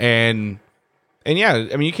 And yeah,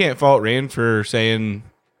 I mean, you can't fault Rand for saying,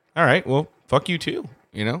 all right, well, fuck you too.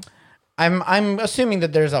 I'm assuming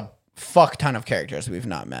that there's a fuck ton of characters we've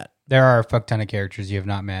not met. There are a fuck ton of characters you have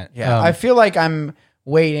not met. Yeah. I feel like I'm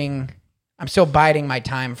waiting. I'm still biding my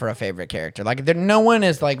time for a favorite character. Like no one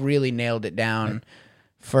has like really nailed it down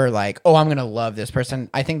for like, oh, I'm gonna love this person.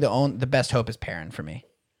 I think the best hope is Perrin for me.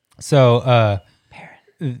 So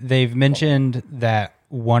they've mentioned that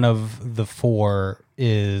one of the 4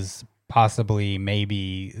 is possibly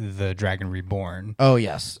maybe the Dragon Reborn. Oh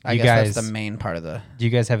yes, I You guess guys- that's the main part of the. Do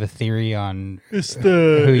you guys have a theory on It's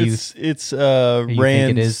who you it's you think it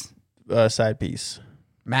Rand's is? side piece.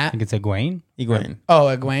 I Matt. think it's Egwene. Egwene. Oh,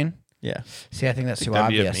 Egwene. Yeah. See, I think that's too That'd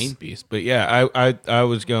be a obvious. main piece. But yeah, I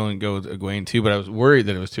was going to go with Egwene too, but I was worried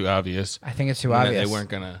that it was too obvious. I think it's too and that obvious. They weren't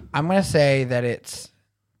gonna. I'm gonna say that it's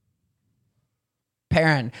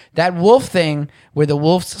Perrin. That wolf thing where the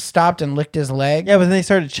wolf stopped and licked his leg Yeah, but then they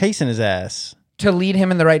started chasing his ass. to lead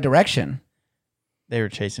him in the right direction. They were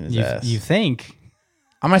chasing his You, ass. you think?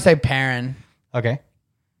 I'm gonna say Perrin. Okay.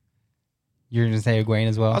 You're gonna say Egwene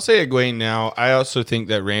as well. I'll say Egwene now. I also think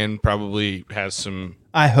that Rand probably has some.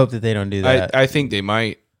 I hope that they don't do that. I think they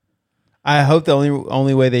might. I hope the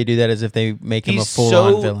only way they do that is if they make him a full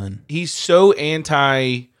on villain. He's so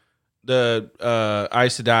anti the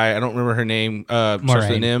Aes Sedai. I don't remember her name. Starts with an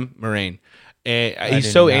Moraine. M. Moraine. And did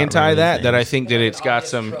he's so not anti remember that his that I names. think that it's got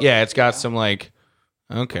some. Yeah, it's got some like.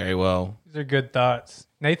 Okay, well, These are good thoughts.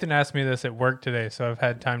 Nathan asked me this at work today, so I've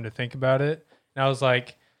had time to think about it. And I was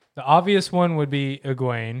like, the obvious one would be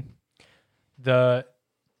Egwene. The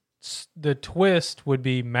twist would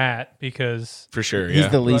be Matt because for sure. He's Yeah.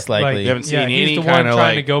 the least likely. You haven't seen he's any the one kind of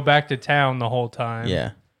trying to like. go back to town the whole time.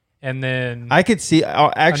 Yeah. And then I could see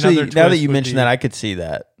actually Another now that twist you would mentioned be- that I could see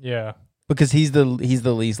that yeah. because he's the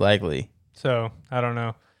least likely. So I don't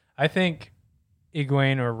know. I think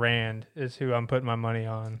Egwene or Rand is who I'm putting my money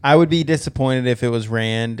on. I would be disappointed if it was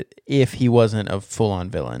Rand if he wasn't a full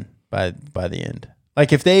on villain by the end.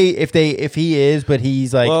 Like if he is but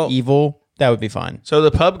he's like Well- evil, that would be fine. So the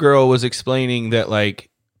pub girl was explaining that like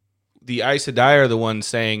the Aes Sedai are the ones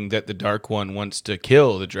saying that the Dark One wants to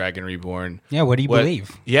kill the Dragon Reborn. Yeah. What do you What-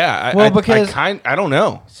 believe? Yeah, Well, because- I don't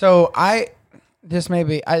know. So this may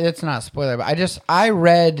be, it's not a spoiler, but I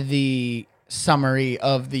read the summary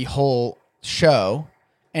of the whole show,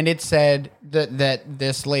 and it said that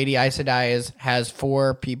this lady Aes Sedai has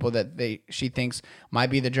 4 people that she thinks might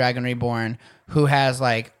be the Dragon Reborn, who has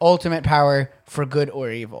like ultimate power for good or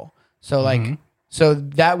evil. So like, so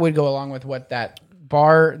that would go along with what that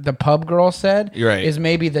the pub girl said. You're right. Is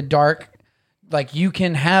maybe the dark. Like you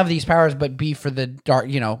can have these powers, but be for the dark,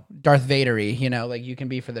 Darth Vader-y, like you can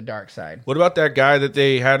be for the dark side. What about that guy that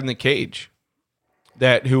they had in the cage?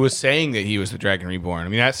 who was saying that he was the Dragon Reborn. I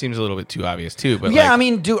mean, that seems a little bit too obvious too. But Yeah, like, I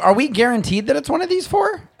mean, are we guaranteed that it's one of these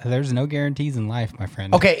 4? There's no guarantees in life, my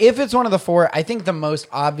friend. Okay, if it's one of the 4, I think the most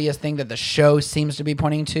obvious thing that the show seems to be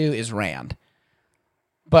pointing to is Rand.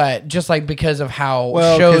 But just like because of how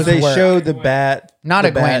Well, shows because they work. showed the bat. Not the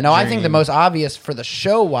a Gwen. bat No, I think the dream. most obvious for the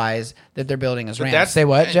show wise that they're building is Rand. that's Say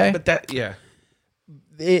what, Jay? But that, yeah.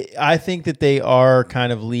 I think that they are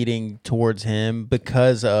kind of leading towards him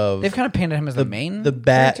because of They've kind of painted him as the main. the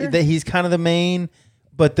bat. character? That he's kind of the main,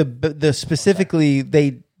 but the specifically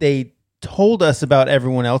they told us about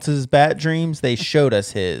everyone else's bat dreams. They showed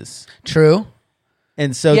us his, True.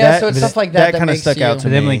 and so Yeah, that so it's stuff like that that kind of makes stuck out you- to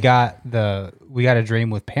But then me. we got a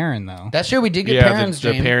dream with Perrin though. That's true. We did get Yeah, Perrin's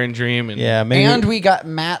the dream. Perrin dream. And, yeah, maybe And we got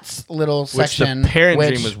Matt's little which section. the Perrin which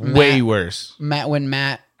dream was Matt- way worse. when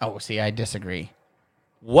Matt. Oh, see, I disagree.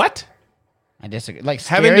 What? I disagree. Like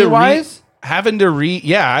Having scary to wise. having to read.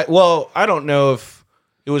 Yeah. Well, I don't know if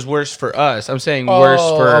it was worse for us. I'm saying worse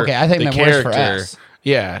for okay, I think the meant worse for character. us.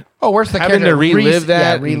 Yeah. Oh, worse the Having to character relive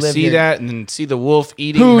that and relive see it. that and then see the wolf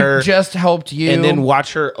eating Who her just helped you, and then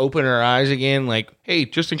watch her open her eyes again like, hey,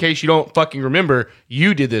 just in case you don't fucking remember,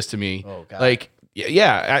 you did this to me. Oh, God. Like,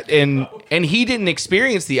 yeah, and he didn't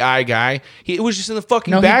experience the eye guy. It was just in the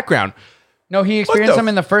fucking No, he- background. No, he experienced the them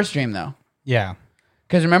in the first dream though. Yeah.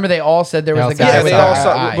 Because remember, they all said there They was all the said guy that. with they the all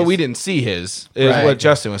saw, eyes. but we didn't see his. Is Right. what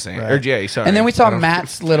Justin was saying, or Jay. Sorry, And then we saw I don't-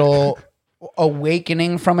 Matt's little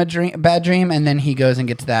awakening from a bad dream, and then he goes and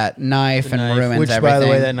gets that knife and knife, ruins which everything. by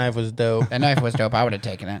the way, that knife was dope. That knife was dope. I would have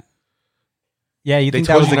taken it. Yeah, you They think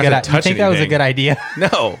that told was a you good not to you touch think that was a anything. good idea?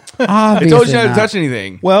 No, I Obviously told you not to not. touch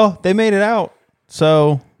anything. Well, they made it out,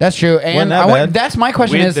 so That's true. And that bad. that's my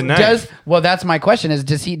question With is the knife. that's my question is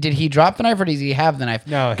did he drop the knife or does he have the knife?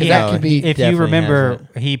 No, 'Cause he- that no, could be If you definitely remember,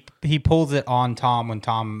 has he pulls it on Tom when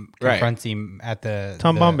Tom Right. confronts him at the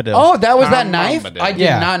Tom the, Bombadil. Oh, that was that Tom knife? Bombadil. I did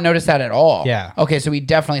Yeah. not notice that at all. Yeah. Okay, so he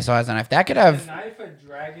definitely saw his knife. That could have Knife a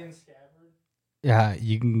dragon scabbard. Yeah,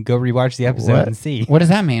 you can go rewatch the episode What? and see. What does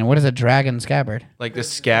that mean? What is a dragon scabbard? Like the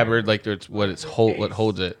scabbard, like it's what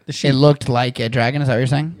holds it. the sheep. It looked like a dragon, is that what you're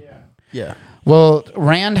saying? Yeah, Well,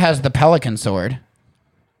 Rand has the pelican sword.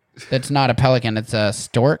 That's not a pelican, it's a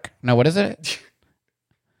stork. No, what is it?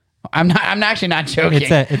 I'm actually not joking.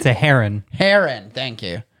 It's a heron. heron, thank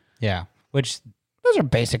you. Yeah, which Those are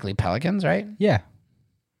basically pelicans, right? yeah,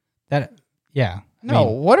 that yeah. I No,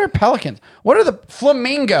 mean, what are pelicans? What are the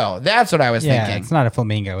flamingo? That's what I was yeah, thinking. it's not a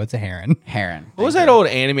flamingo. It's a heron. Heron. What was that old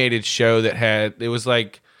animated show that had? It was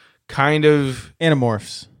like kind of.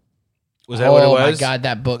 Animorphs. Was that what it Oh was? my god,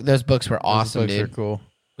 that book! Those books were awesome, Those books dude. are cool.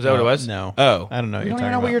 Was that what it was? No. Oh. I don't know what You you're don't even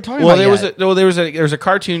talking know about. what you're talking Well, about. there was a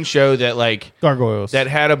cartoon show that like Gargoyles. that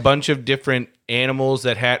had a bunch of different animals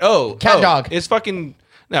that had Cat dog. It's fucking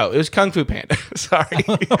no, it was Kung Fu Panda. Sorry, it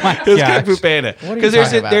was gosh. Kung Fu Panda. What are you Because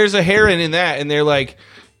talking about? there's a heron in that, and they're like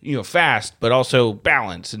fast but also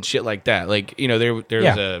balanced and shit like that. Like there was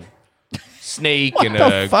Yeah. a snake What and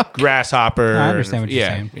the a fuck? grasshopper. I understand what you're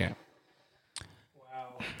yeah, saying. Yeah.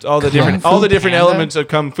 It's all the Kung Fu different Panda? elements of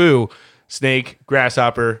kung fu: snake,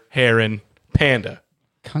 grasshopper, heron, panda.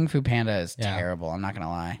 Kung Fu Panda is Yeah. terrible. I'm not gonna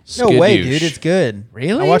lie. no way, Skadoosh. dude. It's good.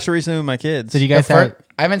 Really? I watched it recently with my kids. So do you guys have?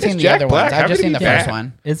 I haven't seen It's the Jack other Black. ones. How I've just could seen it the be first bad?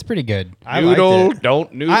 one. It's pretty good. I liked Noodle, it.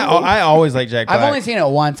 don't noodle. I always like Jack Black. I've only seen it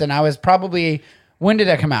once, and I was probably when did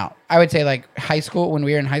that come out? I would say like high school when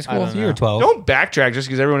we were in high school. don't You were 12. Don't backtrack just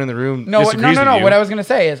because everyone in the room No, disagrees no. with you. What I was gonna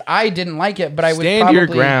say is I didn't like it, but I was Stand probably, your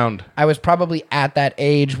ground. I was probably at that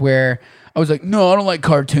age where I was like, no, I don't like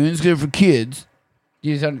cartoons. They're for kids.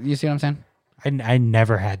 You see what I'm saying? I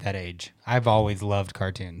never had that age. I've always loved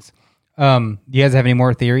cartoons. Do you guys have any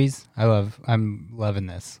more theories? I'm loving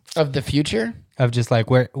this. Of the future? Of just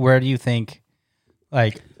like where do you think,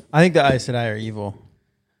 like, I think the Aes Sedai are evil.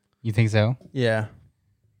 you think so? Yeah,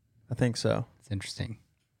 I think so. It's interesting.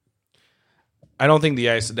 I don't think the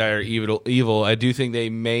Aes Sedai are evil. I do think they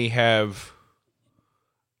may have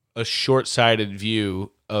a short-sighted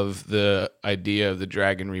view of the idea of the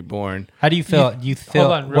Dragon Reborn. How do you feel? Do you feel?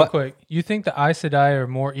 Hold on, real what- quick. You think the Aes Sedai are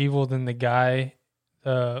more evil than the guy,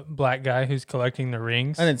 the black guy who's collecting the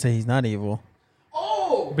rings? I didn't say he's not evil.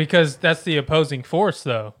 Because that's the opposing force,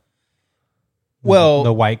 though. Well,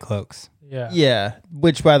 the white cloaks. Yeah. yeah.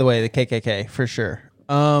 Which, by the way, the KKK for sure.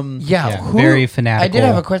 Yeah, Yeah, very fanatical. I did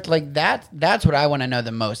have a question. Like that's what I want to know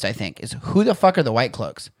the most. I think is who the fuck are the White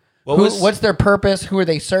Cloaks? What's their purpose? Who are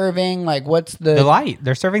they serving? Like, what's The light.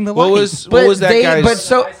 They're serving the light. What was that guy's?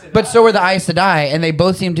 But so were the Aes Sedai, and they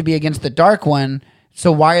both seem to be against the Dark One.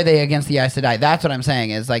 So why are they against the Aes Sedai? That's what I'm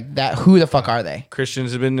saying. Is like that. Who the fuck are they?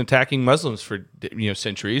 Christians have been attacking Muslims for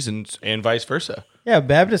centuries, and vice versa. Yeah,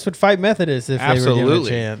 Baptists would fight Methodists if they were given a Absolutely.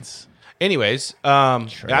 chance. Anyways, yeah,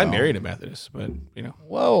 I married a Methodist, but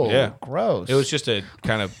Whoa. Yeah. Gross. it was just a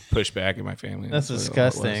kind of pushback in my family. That's what it was.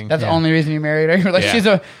 disgusting. That's Yeah. the only reason you married her. You're like, Yeah. she's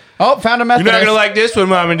found a You're Methodist. not gonna like this one,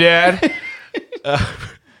 Mom and Dad.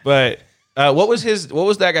 But what was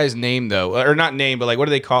that guy's name though? Or not name, but like what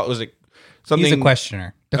do they call it? Was it something? He's a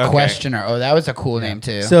questioner. the Okay. questioner. Oh, that was a cool name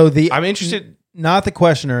too. So I'm interested. not the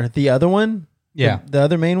questioner, the other one. Yeah. the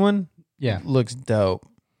other main one Yeah. looks dope.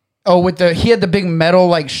 oh, he had the big metal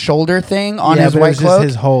like shoulder thing on his but it white was cloak. just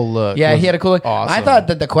his whole look. Yeah, was he had a cool look. Awesome. I thought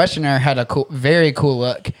that the questioner had a very cool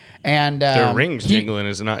look. And The rings he, jingling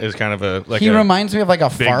is kind of a like. he a, reminds me of like a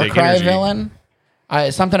big Far dick Cry energy. villain.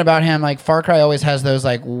 Something about him, like Far Cry always has those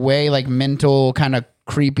like way like mental kind of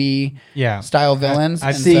creepy Yeah. style villains.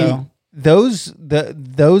 I've And See, so-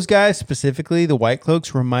 those guys specifically, the White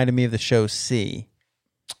Cloaks, reminded me of the show C.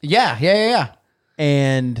 yeah.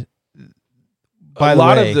 And a the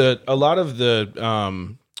lot way, of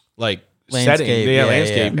the like Landscape, setting, yeah,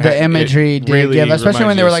 landscape, yeah. The imagery it did really give, especially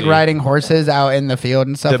when reminds they you were of like sea. riding horses out in the field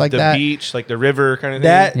and stuff like the that. beach, like the river kind of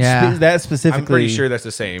that thing. Yeah. that specifically. I'm pretty sure that's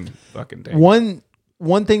the same fucking thing.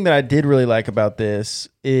 One thing that I did really like about this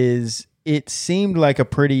is it seemed like a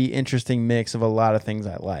pretty interesting mix of a lot of things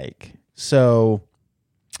I like. So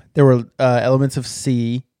there were elements of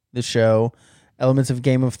C, the show, elements of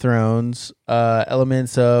Game of Thrones,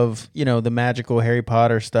 elements of, the magical Harry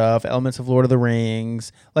Potter stuff, elements of Lord of the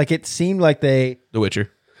Rings. Like it seemed like The Witcher.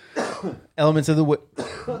 elements of the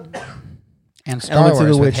And Star Elements of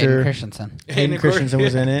Wars The with Hayden Witcher. Christensen. Hayden Christensen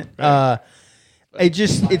was in it.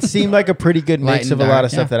 It seemed like a pretty good Light mix and of a lot dark,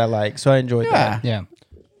 of stuff yeah. that I like. So I enjoyed that. Yeah.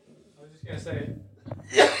 Yeah.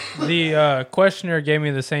 The questioner gave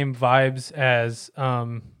me the same vibes as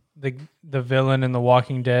the villain in The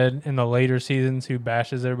Walking Dead in the later seasons who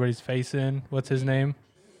bashes everybody's face in. What's his name?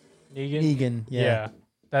 Negan. Negan, yeah.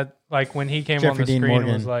 That like when he came on Jeffrey the Dean screen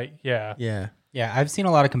Morgan. was like, yeah. Yeah, I've seen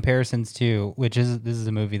a lot of comparisons too, this is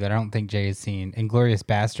a movie that I don't think Jay has seen. Inglorious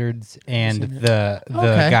Bastards and the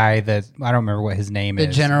Okay. guy that I don't remember what his name The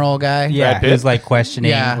is. general guy. Yeah, Brad Pitt? who's like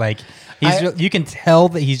questioning Yeah. like you can tell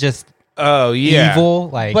that he's just Oh yeah, evil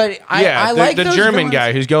like But I the, like the those German villains.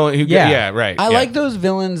 guy who's going. Yeah. Right. I yeah. like those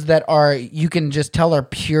villains that are you can just tell are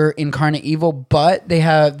pure incarnate evil, but they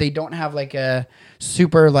don't have like a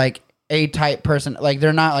super like A-type person. Like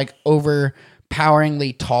they're not like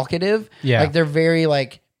overpoweringly talkative. Yeah. Like they're very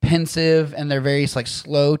like pensive and they're very like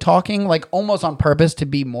slow talking, like almost on purpose to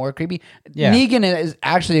be more creepy. Yeah. Negan is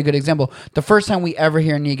actually a good example. The first time we ever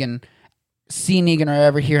see Negan or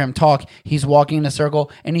ever hear him talk, he's walking in a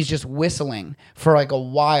circle and he's just whistling for like a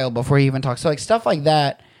while before he even talks. So like stuff like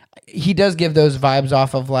that, he does give those vibes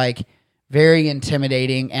off of like very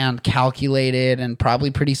intimidating and calculated and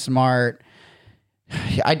probably pretty smart.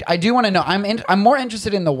 I do want to know. I'm more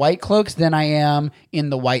interested in the White Cloaks than I am in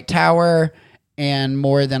the White Tower, and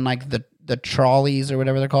more than like the trolleys or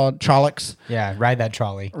whatever they're called, Trollocs. yeah, ride that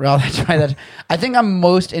trolley. Well, that's right. I think I'm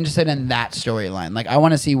most interested in that storyline. Like I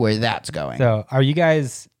want to see where that's going. So,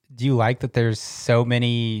 do you like that there's so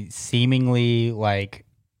many seemingly like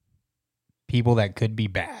people that could be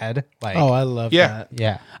bad? Like Oh, I love Yeah. that.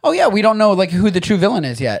 yeah. Oh yeah, we don't know like who the true villain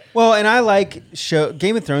is yet. Well, and I like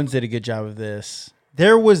Game of Thrones did a good job of this.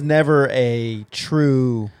 There was never a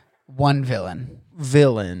true One villain.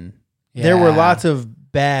 villain. There were Yeah. lots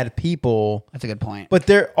of bad people, That's a good point. but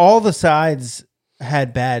all the sides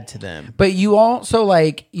had bad to them. But you also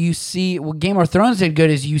like you see what Game of Thrones did good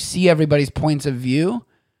is you see everybody's points of view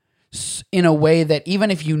in a way that even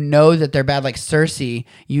if you know that they're bad, like Cersei,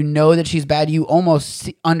 you know that she's bad. You almost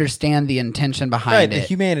understand the intention behind Right, the it.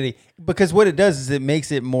 humanity. Because what it does is it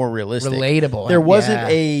makes it more realistic. Relatable. There wasn't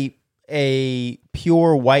Yeah. a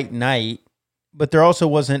pure white knight, but there also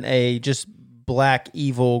wasn't a just black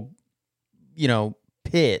evil,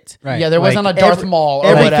 pit. Right. Yeah, there Like, wasn't a Darth Maul or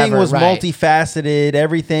Everything whatever. was right. multifaceted.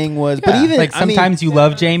 Everything was, Yeah. but even like I mean, sometimes you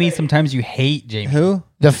love Jamie, sometimes you hate Jamie. who?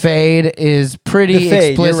 The Fade is pretty The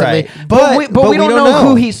Fade, you're explicitly, right. but we But we don't don't know know.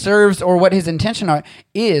 who he serves or what his intention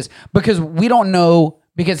is because we don't know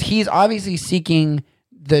because he's obviously seeking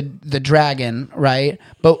the dragon, right?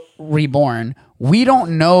 But reborn, we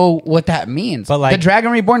don't know what that means. But, like- the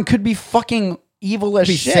dragon reborn could be fucking evil as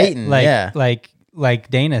Be shit. Satan. Like Yeah. like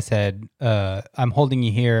Dana said, I'm holding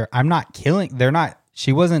you here. I'm not killing.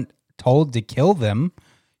 She wasn't told to kill them.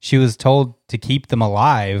 She was told to keep them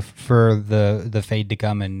alive for the Fade to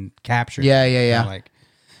come and capture. Yeah, them. yeah, yeah. Like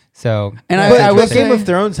so. And that's I will But interesting. Game say- of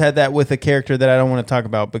Thrones had that with a character that I don't want to talk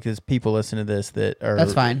about because people listen to this that are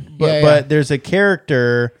That's fine. But, Yeah, but yeah. there's a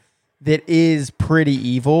character that is pretty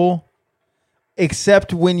evil,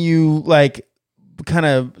 except when you like kind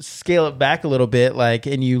of scale it back a little bit, like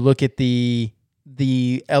and you look at the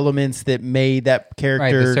the elements that made that Right,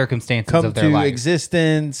 character the circumstances come of their to life.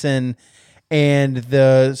 existence and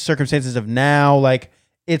the circumstances of now. Like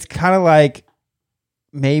it's kind of like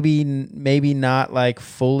maybe not like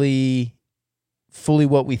fully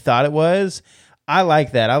what we thought it was. I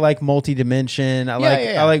like that. I like multi-dimension. I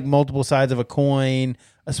like multiple sides of a coin,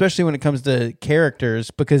 especially when it comes to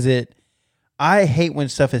characters, because I hate when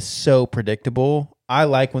stuff is so predictable. I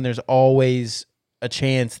like when there's always a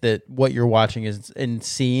chance that what you're watching is and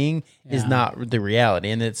seeing is not the reality,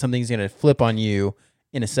 and that something's going to flip on you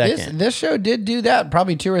in a second. This show did do that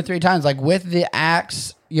probably 2 or 3 times, like with the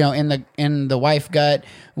axe, in the wife gut,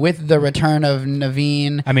 with the return of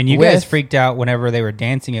Naveen. I mean, you guys freaked out whenever they were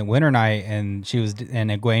dancing at Winter Night, and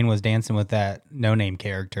Egwene was dancing with that no-name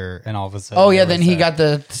character, and all of a sudden, Oh yeah, then he got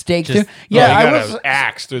the stake too. he Yeah, got an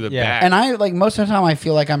axe through the back. and I like most of the time I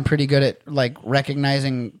feel like I'm pretty good at like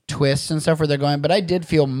recognizing twists and stuff where they're going, but I did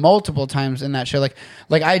feel multiple times in that show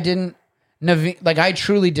like I didn't. Naveen, like I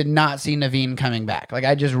truly did not see Naveen coming back. Like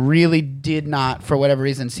I just really did not, for whatever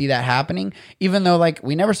reason, see that happening. Even though like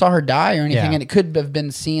we never saw her die or anything, and it could have been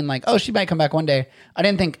seen like, oh, she might come back one day. I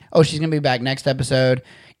didn't think, oh, she's gonna be back next episode.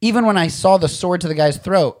 Even when I saw the sword to the guy's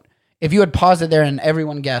throat, if you had paused it there and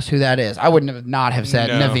everyone guessed who that is, I wouldn't have not have said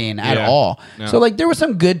Naveen at all. No. So like there were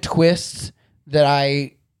some good twists that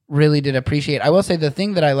I really did appreciate. I will say the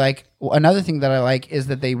thing that I like, another thing that I like is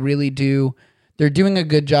that they really do. They're doing a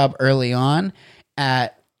good job early on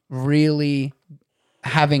at really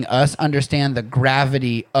having us understand the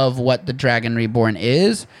gravity of what the Dragon Reborn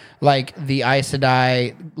is. Like the Aes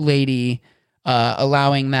Sedai lady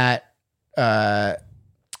allowing that the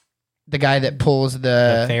guy that pulls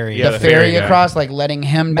the ferry across, like letting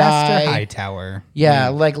him Master die. Hightower. Yeah,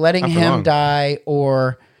 like letting him die,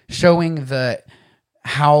 or showing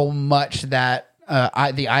how much that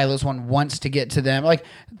the eyeless one wants to get to them, like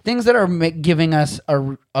things that are giving us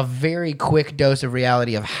a very quick dose of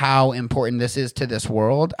reality of how important this is to this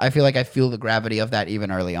world. I feel like I feel the gravity of that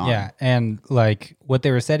even early on. Yeah, and like what they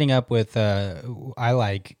were setting up with, I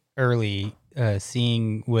like early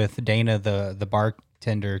seeing with Dana, the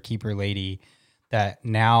bartender keeper lady, that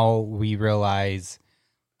now we realize,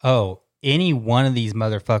 oh, any one of these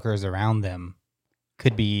motherfuckers around them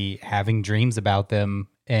could be having dreams about them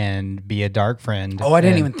and be a dark friend. Oh, I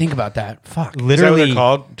didn't even think about that. Fuck. Literally, is that what they're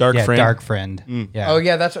called? Dark friend? Dark friend. Yeah. Oh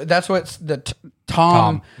yeah, that's what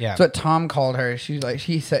Tom. Yeah. That's what Tom called her. She's like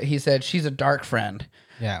he said she's a dark friend.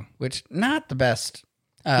 Yeah. Which not the best.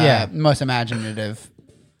 Most imaginative.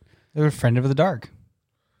 They're a friend of the dark.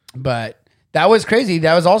 But that was crazy.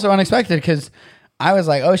 That was also unexpected because I was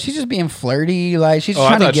like, oh, she's just being flirty. Like she's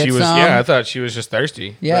trying to get some. Yeah, I thought she was just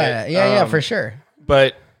thirsty. Yeah, but, yeah, for sure.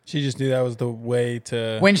 But She just knew that was the way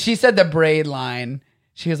to. When she said the braid line,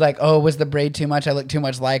 she was like, "Oh, was the braid too much? I look too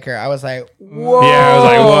much like her." I was like, "Whoa!" Yeah, I was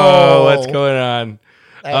like, "Whoa, what's going on?"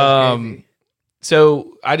 That was crazy.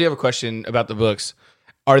 So I do have a question about the books.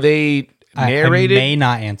 Are they narrated? I may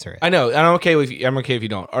not answer it. I know. I'm okay if you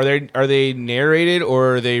don't. Are they narrated,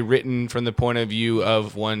 or are they written from the point of view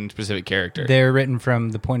of one specific character? They're written from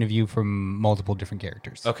the point of view from multiple different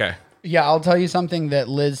characters. Okay. Yeah, I'll tell you something that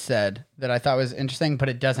Liz said that I thought was interesting, but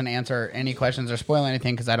it doesn't answer any questions or spoil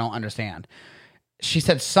anything because I don't understand. She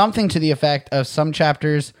said something to the effect of some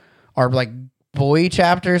chapters are like boy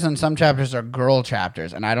chapters and some chapters are girl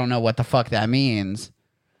chapters, and I don't know what the fuck that means.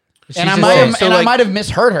 And I might have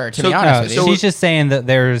misheard her, to be honest with you. She's just saying that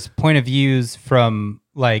there's point of views from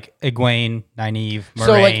like Egwene, Nynaeve, Moiraine.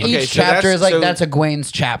 So like each chapter is like that's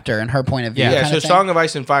Egwene's chapter and her point of view. Yeah. So Song of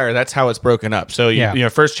Ice and Fire, that's how it's broken up. So you know,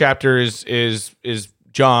 first chapter is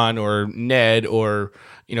John or Ned or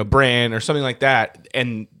Bran or something like that,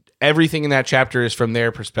 and everything in that chapter is from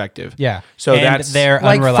their perspective. Yeah. So and that's their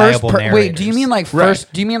like unreliable narrators. Wait, do you mean like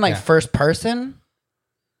first? Do you mean like first person?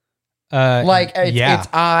 Like it's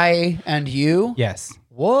I and you. Yes.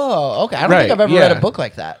 Whoa. Okay. I don't think I've ever read a book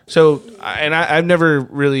like that. So, and I've never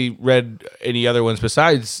really read any other ones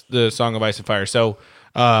besides the Song of Ice and Fire. So,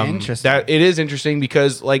 interesting. That it is interesting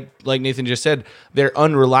because, like Nathan just said, they're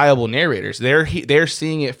unreliable narrators. They're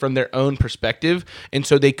seeing it from their own perspective, and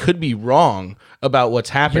so they could be wrong about what's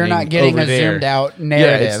happening. You're not getting over a there. zoomed out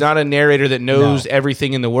narrative. Yeah, it's not a narrator that knows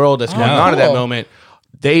everything in the world that's going on at that moment.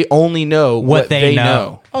 They only know what they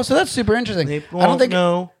know. Oh, so that's super interesting. They I don't think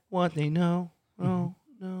know what they know. Oh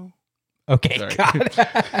no. Okay. God.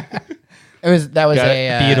 that was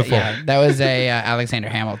beautiful. That was a Alexander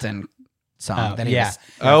Hamilton song. That he was,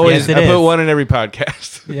 I put one in every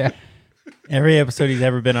podcast. Yeah. Every episode he's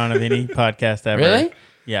ever been on of any podcast ever. Really?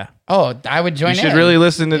 Yeah. Oh, I would join You should in. really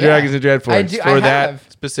listen to Yeah. Dragons and I Dreadforts do- for I that have.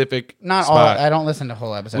 specific Not spot. all. I don't listen to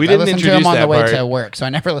whole episodes. We didn't I listen to them introduce on the that way part. to work, so I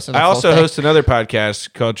never listen to the I full also thing. host another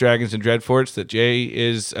podcast called Dragons and Dreadforts that Jay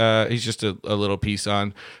is he's just a little piece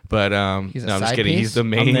on. But He's a no, I'm just side kidding. piece? He's the I'm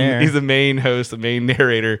main there. he's the main host, the main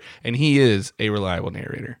narrator, and he is a reliable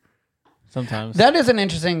narrator. Sometimes. That is an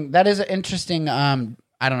interesting.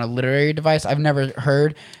 I don't know, literary device I've never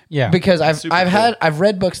heard. Yeah. because I've super I've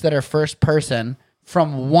read books that are first person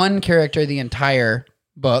from one character the entire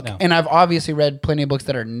book, No. and I've obviously read plenty of books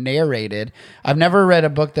that are narrated. I've never read a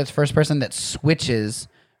book that's first person that switches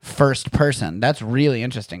first person. That's really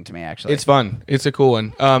interesting to me, actually. It's fun. It's a cool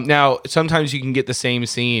one. Now sometimes you can get the same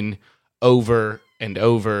scene over and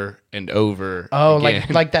over and over. oh, again.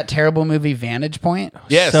 like that terrible movie Vantage Point.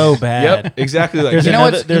 yes, So bad. Yep, exactly like There's that. You know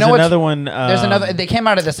another, what's- there's you know what's- another one. There's another. They came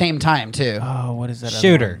out at the same time too. Oh, what is that? other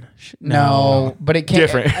Shooter. one? No, but it came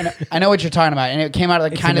Different. I know what you're talking about, and it came out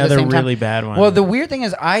like It's kind of the another same time. really bad one. Well, the weird thing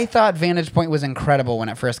is, I thought Vantage Point was incredible when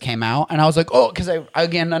it first came out, and I was like, oh, because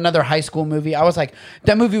again, another high school movie. I was like,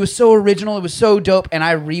 that movie was so original, it was so dope, and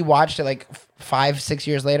I rewatched it like 5-6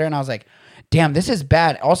 years later, and I was like, damn, this is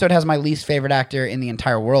bad. Also, it has my least favorite actor in the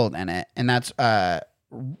entire world in it, and that's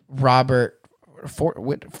Robert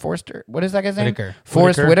Forster. What is that guy's name? Whitaker.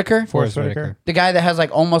 Forrest Whitaker. Forrest Whitaker. Whitaker. The guy that has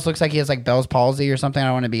like almost looks like he has like Bell's palsy or something. I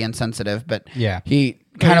don't want to be insensitive, but Yeah. he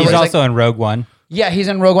kind of He's looks also like, in Rogue One. yeah, he's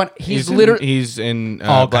in Rogue One. He's literally he's in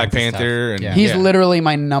All Black kinds of Panther, stuff. and Yeah. he's yeah. literally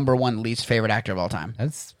my number one least favorite actor of all time.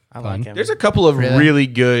 That's I fun. like him. There's a couple of Really? really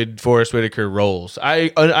good Forrest Whitaker roles.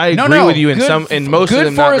 I agree No, with you in good- some, and most good of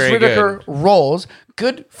them not Forrest very Whitaker good. roles,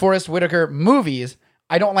 good Forrest Whitaker movies.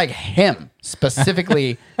 I don't like him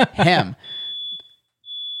specifically. Him.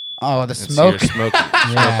 Oh, the It's smoke, your smoke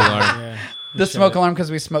alarm. Yeah. the smoke alarm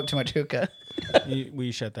because we smoked too much hookah. Will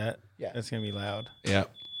you shut that? Yeah. That's gonna be loud. Yeah,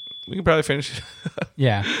 we can probably finish.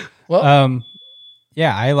 Yeah. Well,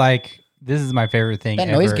 Yeah, I like. This is my favorite thing. that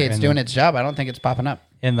ever noise gate's in doing the, its job. I don't think it's popping up.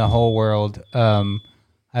 in the whole world.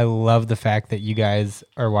 I love the fact that you guys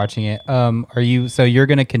are watching it. Are you? So you're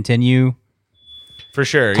going to continue? For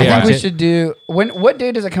sure, I think yeah. we it. should do. What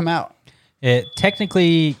day does it come out? It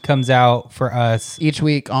technically comes out for us Each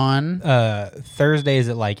week on Thursdays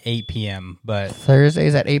at like 8 p.m. But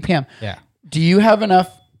Thursdays at 8 p.m. yeah, Do you have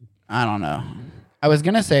enough? I don't know. I was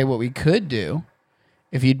going to say what we could do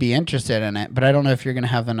if you'd be interested in it, but I don't know if you're going to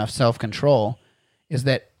have enough self-control, is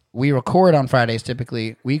that we record on Fridays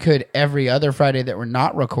typically. We could every other Friday that we're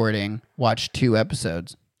not recording watch 2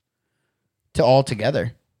 episodes to all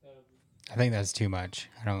together. I think that's too much.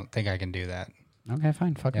 I don't think I can do that. Okay,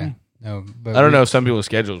 fine. Fuck Yeah, me. no. But I don't know if some people's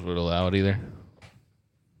schedules would allow it either.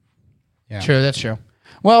 Yeah. True, that's true.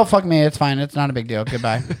 Well, fuck me. It's fine. It's not a big deal.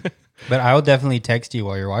 Goodbye. But I will definitely text you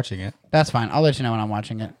while you're watching it. That's fine. I'll let you know when I'm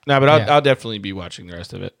watching it. No, but Yeah. I'll definitely be watching the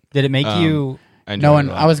rest of it. Did it make you? I enjoyed No it one.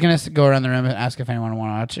 a lot. I was gonna go around the room and ask if anyone want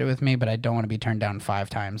to watch it with me, but I don't want to be turned down 5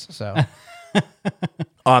 times. So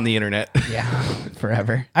on the internet. yeah,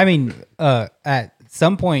 forever. I mean, at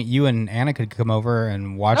some point, you and Anna could come over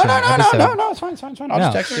and watch an episode. No. It's fine. I'll No,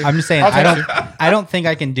 just text you. I'm just saying. I'll I text don't. I don't think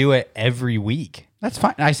I can do it every week. That's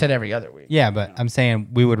fine. I said every other week. Yeah, but I'm saying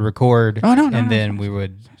we would record. Oh, no, and no, then we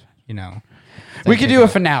would, you know. We could do a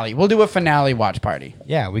finale. We'll do a finale watch party.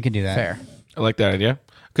 Yeah, we could do that. Fair. I like that idea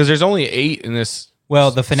because there's only 8 in this.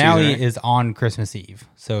 Well, the finale season, right? is on Christmas Eve,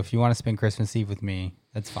 so if you want to spend Christmas Eve with me,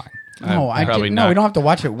 that's fine. No, I probably didn't. not. No, we don't have to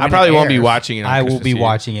watch it. When I probably it won't be airs. watching it. On I will Christmas be Eve.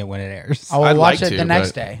 watching it when it airs. I will I'd watch like it to, the next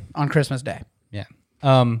but- day on Christmas Day. Yeah.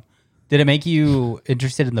 Did it make you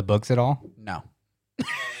interested in the books at all? No.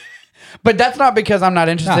 But that's not because I'm not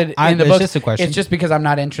interested in the it's books. just a question. It's just because I'm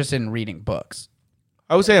not interested in reading books.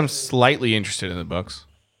 I would say I'm slightly interested in the books.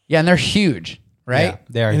 Yeah, and they're huge, right? Yeah,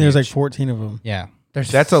 they are. And there's like huge. 14 of them. Yeah,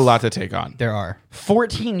 There's That's a lot to take on. there are.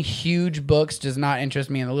 14 huge books does not interest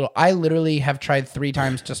me in the little. I literally have tried 3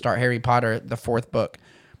 times to start Harry Potter, the 4th book,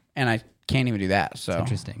 and I can't even do that. So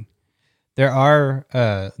Interesting. There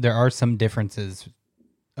are some differences,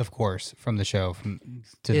 of course, from the show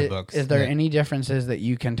to the books. Is there that- any differences that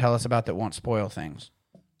you can tell us about that won't spoil things?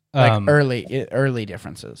 Like early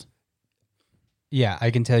differences. Yeah,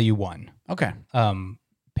 I can tell you one. Okay.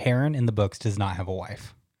 Perrin in the books does not have a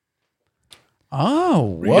wife. Oh,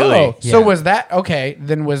 whoa. Really? So Yeah. was that okay?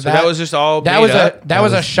 Then was So that was just all that made was up? that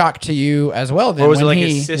was a shock to you as well. Then Or was it when like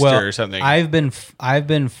he, his sister or something? I've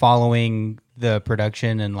been following the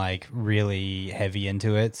production and like really heavy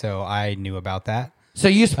into it, so I knew about that. so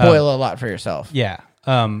you spoil a lot for yourself. Yeah.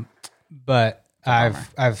 But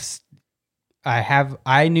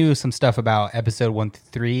I knew some stuff about episode 1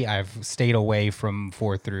 through 3. I've stayed away from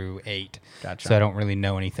 4 through 8. Gotcha. So I don't really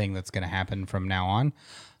know anything that's going to happen from now on.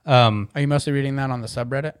 Are you mostly reading that on the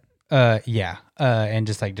subreddit? Yeah, and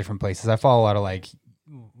just like different places. I follow a lot of like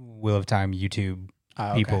Wheel of Time YouTube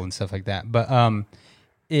people and stuff like that. But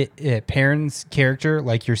Perrin's character,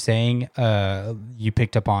 like you're saying, you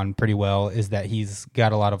picked up on pretty well, is that he's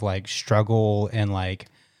got a lot of like struggle and like,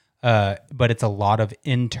 but it's a lot of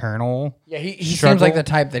internal. Yeah, he struggle. seems like the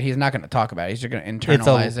type that he's not going to talk about. He's just going to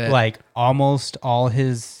internalize it. Like almost all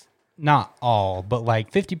his, not all, but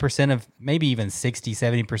like 50% of, maybe even 60,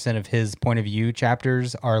 70% of his point of view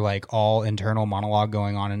chapters are like all internal monologue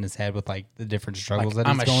going on in his head with like the different struggles that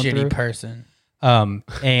I'm he's a going shitty through. person.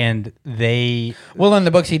 And they, Well, in the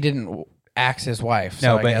books, he didn't axe his wife. So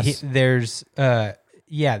no, I but guess. there's,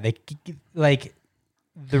 yeah, they like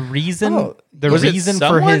the reason, Oh, the was it reason for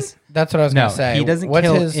someone? his, That's what I was no, going to say. he doesn't What's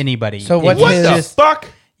kill his, anybody. So what's What his, the fuck?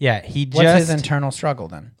 Yeah, he what's his just internal struggle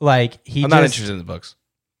then? like he I'm just not interested in the books.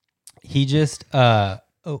 he just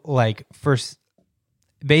like first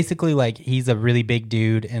basically like he's a really big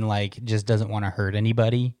dude and like just doesn't want to hurt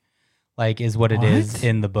anybody, like is what it is What?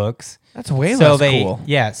 in the books. That's way So less they cool.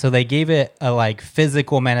 yeah, so they gave it a like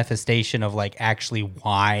physical manifestation of like actually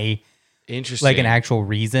why, Interesting. like an actual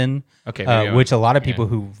reason. Okay, maybe I'm- which a lot of people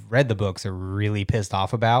who've read the books are really pissed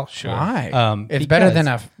off about. Sure. Why? It's better than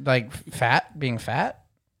because- being fat.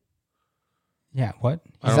 Yeah, what?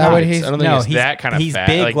 I don't Is that know. what It's- he's- I don't think No, it's he's that kind of he's fat.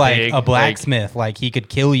 big like big, a blacksmith. Like he could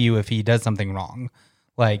kill you if he does something wrong.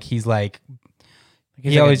 Like he's like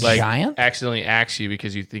He's He like always- a like giant. accidentally axe you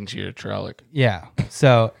because you think you're a Trolloc. yeah.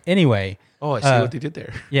 So anyway, Oh, I see what they did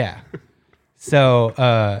there. yeah.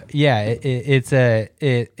 So yeah,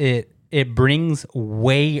 it brings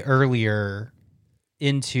way earlier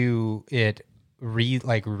into it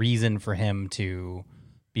reason for him to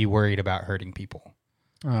be worried about hurting people.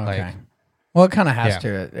 Oh, okay. like- Well, it kind of has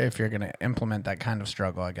Yeah. to if you're going to implement that kind of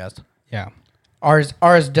struggle, I guess. Yeah. Ours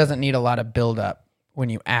doesn't need a lot of build up when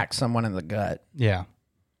you axe someone in the gut. Yeah.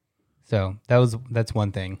 So that's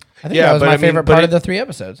one thing. I think Yeah, that was but my I mean, favorite but part it- of the 3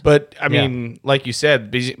 episodes. But I Yeah. mean, like you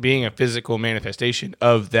said, being a physical manifestation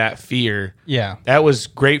of that fear, Yeah. that was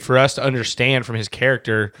great for us to understand from his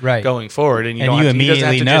character Right. going forward. And you, And don't you have to, he doesn't have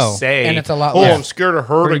immediately to know. just say, And it's a lot "Oh, less I'm scared of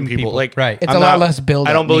hurting people." Like, right. It's I'm a lot not- less build up.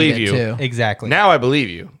 I don't believe needed, you. too. Exactly. Now I believe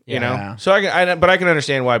you. You Yeah. know, so but I can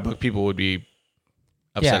understand why book people would be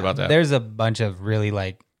upset about that. There's a bunch of really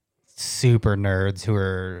like super nerds who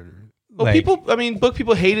are Well, like, book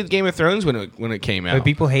people hated Game of Thrones when it came out. but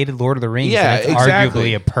people hated Lord of the Rings. Yeah, and it's exactly.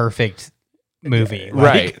 arguably a perfect movie.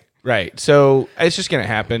 right, Like, right. So it's just gonna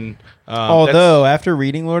happen. Although after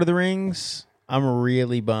reading Lord of the Rings, I'm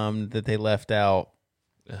really bummed that they left out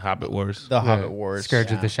that's Hobbit Wars. the Hobbit Wars.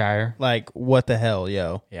 Scourge of the Shire. Like, what the hell,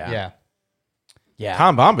 yo? Yeah. Yeah.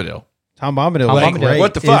 Tom Bombadil. Tom Bombadil Tom was Like, Bombadil great.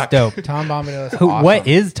 what the is fuck? dope. Tom Bombadil is Who- awesome. What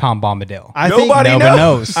is Tom Bombadil? I Nobody think,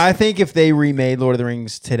 knows. I think if they remade Lord of the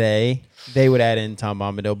Rings today, they would add in Tom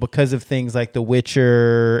Bombadil because of things like The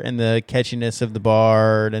Witcher and the catchiness of the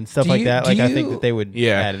Bard and stuff Do like you- that. do Like, I think you- that they would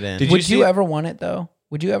Yeah. add it in. Did you Would see you it? ever want it though?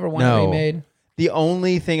 Would you ever want No. it remade? The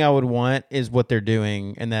only thing I would want is what they're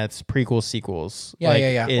doing, and that's prequel sequels. Yeah, Like,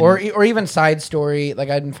 yeah. in- Or even side story. Like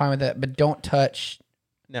I'd been fine with that, but don't touch.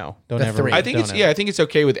 no, don't the ever. three. I think don't it's ever. I think it's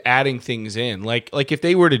okay with adding things in. Like if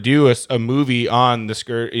they were to do a movie on the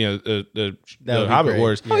skirt, the That the would be Hobbit great.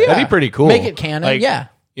 Wars, Oh, yeah. that'd be pretty cool. Make it canon. Like, Yeah.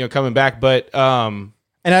 coming back, but And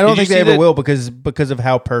I don't Did you think they see ever that- will because of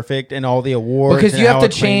how perfect and all the awards. Because and you have how to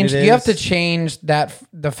acclaimed change. it You have to is. change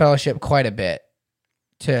the Fellowship quite a bit.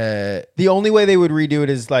 To The only way they would redo it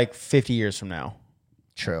is like 50 years from now.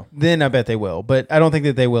 true. Then I bet they will, but I don't think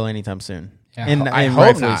that they will anytime soon. Yeah. And, I and hope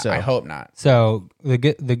rightfully not. so. I hope not. So the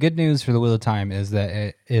good news for the Wheel of Time is that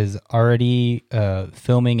it is already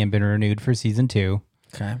filming and been renewed for season 2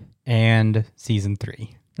 Okay. and season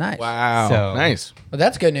 3. Nice. wow, So- nice. Well,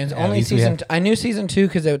 that's good news. at Only least we season. have- I knew season 2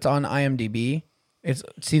 because it's on IMDb. It's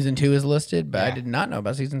season 2 is listed, but I Yeah. did not know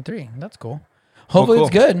about season 3. That's cool. Hopefully cool.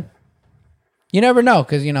 it's good. You never know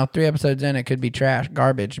because 3 episodes in it could be trash,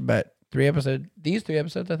 garbage. But these 3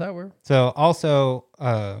 episodes I thought were So also,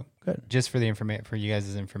 Good. just for the for you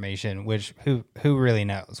guys' information, which who really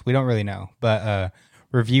knows? We don't really know, but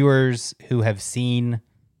reviewers who have seen,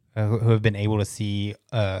 who have been able to see,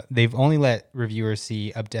 they've only let reviewers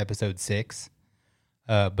see up to episode 6,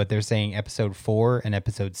 but they're saying episode 4 and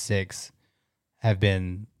episode 6 have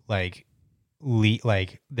been like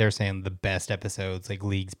they're saying the best episodes, like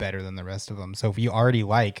leagues better than the rest of them. So if you already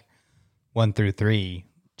like 1 through 3,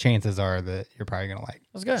 chances are that you're probably gonna like.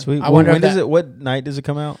 that's good. Sweet. I wonder when if does it? What night does it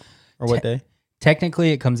come out, or what day?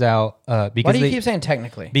 Technically, it comes out because Why do you they- keep saying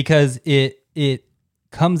technically? because it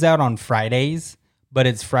comes out on Fridays, but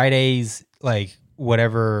it's Fridays like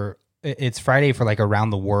whatever it's Friday for like around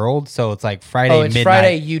the world, so it's like Friday Oh, it's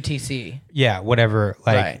midnight. Friday UTC. Yeah, whatever.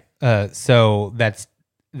 Like, so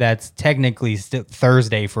that's technically still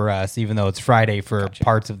Thursday for us, even though it's Friday for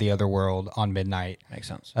parts of the other world on midnight. Makes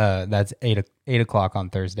sense. That's 8 o'clock on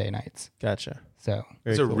Thursday nights. Gotcha. So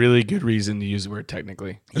It's a really good reason to use the word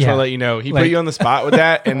technically. I just Yeah. want to let you know. He Like- put you on the spot with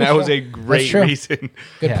that, and that was a great true. reason.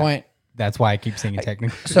 Good yeah. point. that's why I keep singing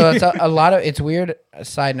technically. So it's a lot of, it's weird. A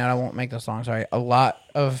side note, I won't make this long. Sorry. A lot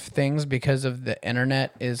of things, because of the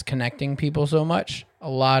internet is connecting people so much. A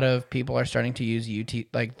lot of people are starting to use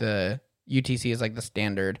like the UTC is like the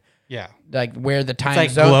standard, Yeah. like where the time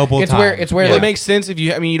like zone. global it's where time. it's where Well, the, it makes sense if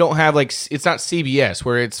you. I mean, you don't have like it's not CBS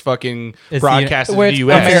where it's fucking It's broadcasted where to the it's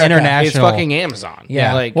U.S. America. International. It's fucking Amazon.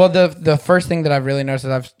 yeah. like Well, the first thing that I've really noticed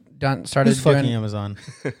is I've started Who's fucking doing. Amazon?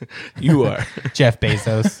 you are Jeff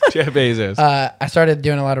Bezos. Jeff Bezos. I started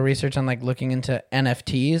doing a lot of research on like looking into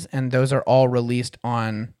NFTs, and those are all released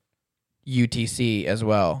on UTC as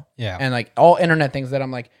well. Yeah. And like all internet things that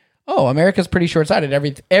I'm like, oh, America's pretty short sighted.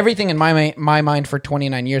 Everything in my mind for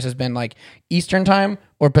 29 years has been like Eastern time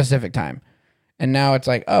or Pacific time, and now it's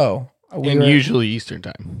like, oh, and usually Eastern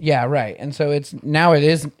time. yeah, right. And so it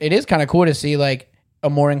is kind of cool to see like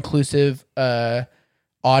a more inclusive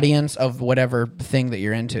audience of whatever thing that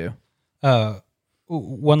you're into.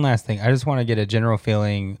 One last thing. I just want to get a general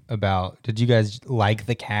feeling about, did you guys like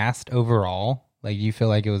the cast overall? Like, do you feel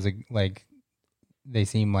like it was they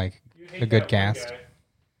seem like a good cast?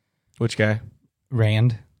 Which guy?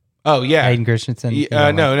 Rand, Oh yeah. Hayden Christensen. you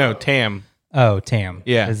know, No, Tam. Oh, Tam.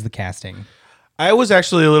 Yeah. Is the casting. I was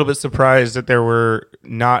actually a little bit surprised that there were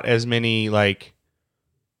not as many like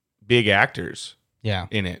big actors Yeah.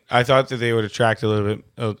 in it. I thought that they would attract a little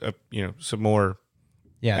bit, some more.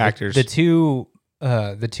 Yeah. Actors. The two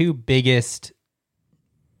biggest,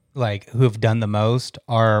 like, who have done the most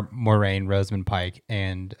are Moraine Rosamund Pike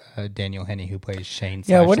and Daniel Henney, who plays Shane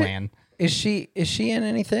Yeah, / Lan. Is she in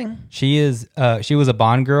anything? She is. She was a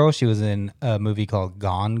Bond girl. She was in a movie called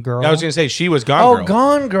Gone Girl. I was gonna say she was Gone Oh, Girl.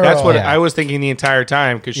 Gone Girl. That's what Yeah. I was thinking the entire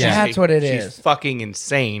time because Yeah. That's what it she's is. fucking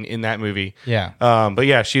insane in that movie. Yeah. But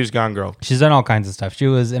yeah, she was Gone Girl. She's done all kinds of stuff. She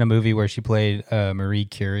was in a movie where she played Marie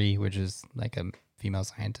Curie, which is like a female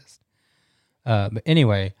scientist. But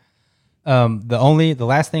anyway, the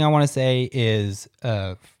last thing I want to say is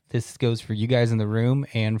this goes for you guys in the room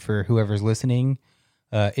and for whoever's listening.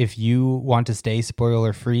 If you want to stay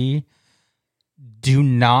spoiler free, do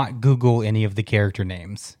not Google any of the character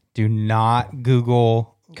names. Do not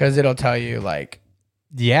Google. Because it'll tell you like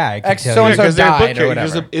Yeah, it can X tell so you. and so Because they're died book or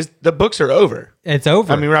characters. whatever. The books are over. It's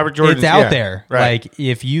over. I mean, Robert Jordan's It's out yeah, there. right. Like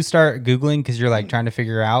if you start Googling because you're like trying to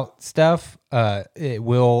figure out stuff, it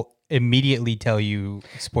will immediately tell you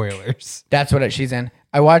spoilers. That's what she's in.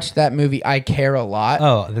 I watched that movie I Care a Lot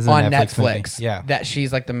Oh, this is a on Netflix movie. Netflix. Yeah. That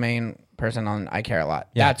she's like the main person on I Care a Lot.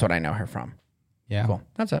 Yeah. That's what I know her from. Yeah. Cool.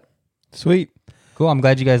 That's it. Sweet. Cool. I'm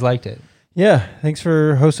glad you guys liked it. Yeah. Thanks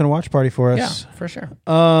for hosting a watch party for Yeah, us. for sure.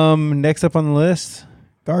 Next up on the list,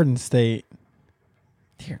 Garden State.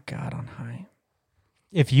 Dear God on high.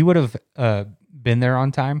 If you would have been there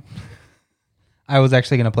on time, I was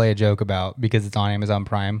actually going to play a joke about, because it's on Amazon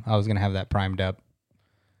Prime, I was going to have that primed up.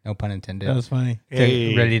 No pun intended. That was funny.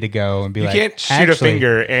 Hey. Ready to go and be You like, can't shoot a "Actually,"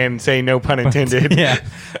 finger and say no pun intended. Yeah.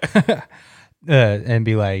 And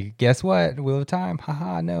be like, guess what? Wheel of Time.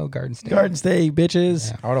 Haha, no, Garden State. Garden State,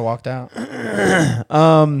 bitches. I would have walked out.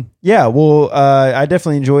 Yeah, well, I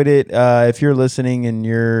definitely enjoyed it. If you're listening and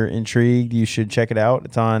you're intrigued, you should check it out.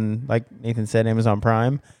 It's on, like Nathan said, Amazon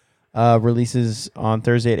Prime. Releases on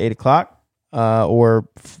Thursday at 8 o'clock, or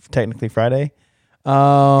technically Friday.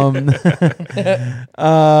 Yeah,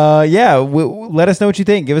 let us know what you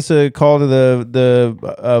think. Give us a call to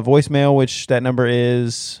the voicemail, which that number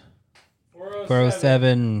is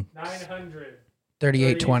 407. 900.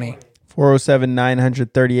 3820.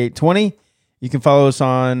 407-900-3820. You can follow us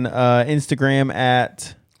on Instagram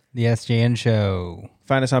at, The SJN Show.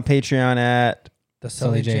 find us on Patreon at, The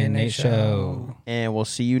Sully J and Nate Show. and we'll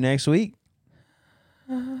see you next week.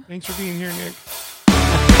 Thanks for being here, Nick. Go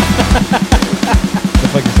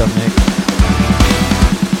fuck yourself, Nick.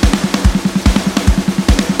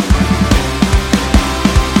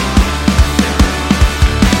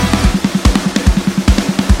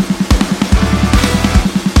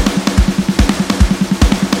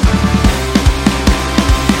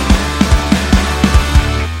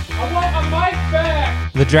 I want a mic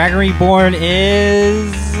back. The Dragon Reborn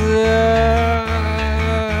is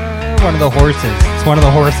one of the horses. It's one of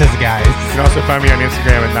the horses, guys. You can also find me on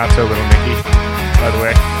Instagram at Not So Little Nicky, by the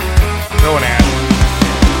way. No one asked.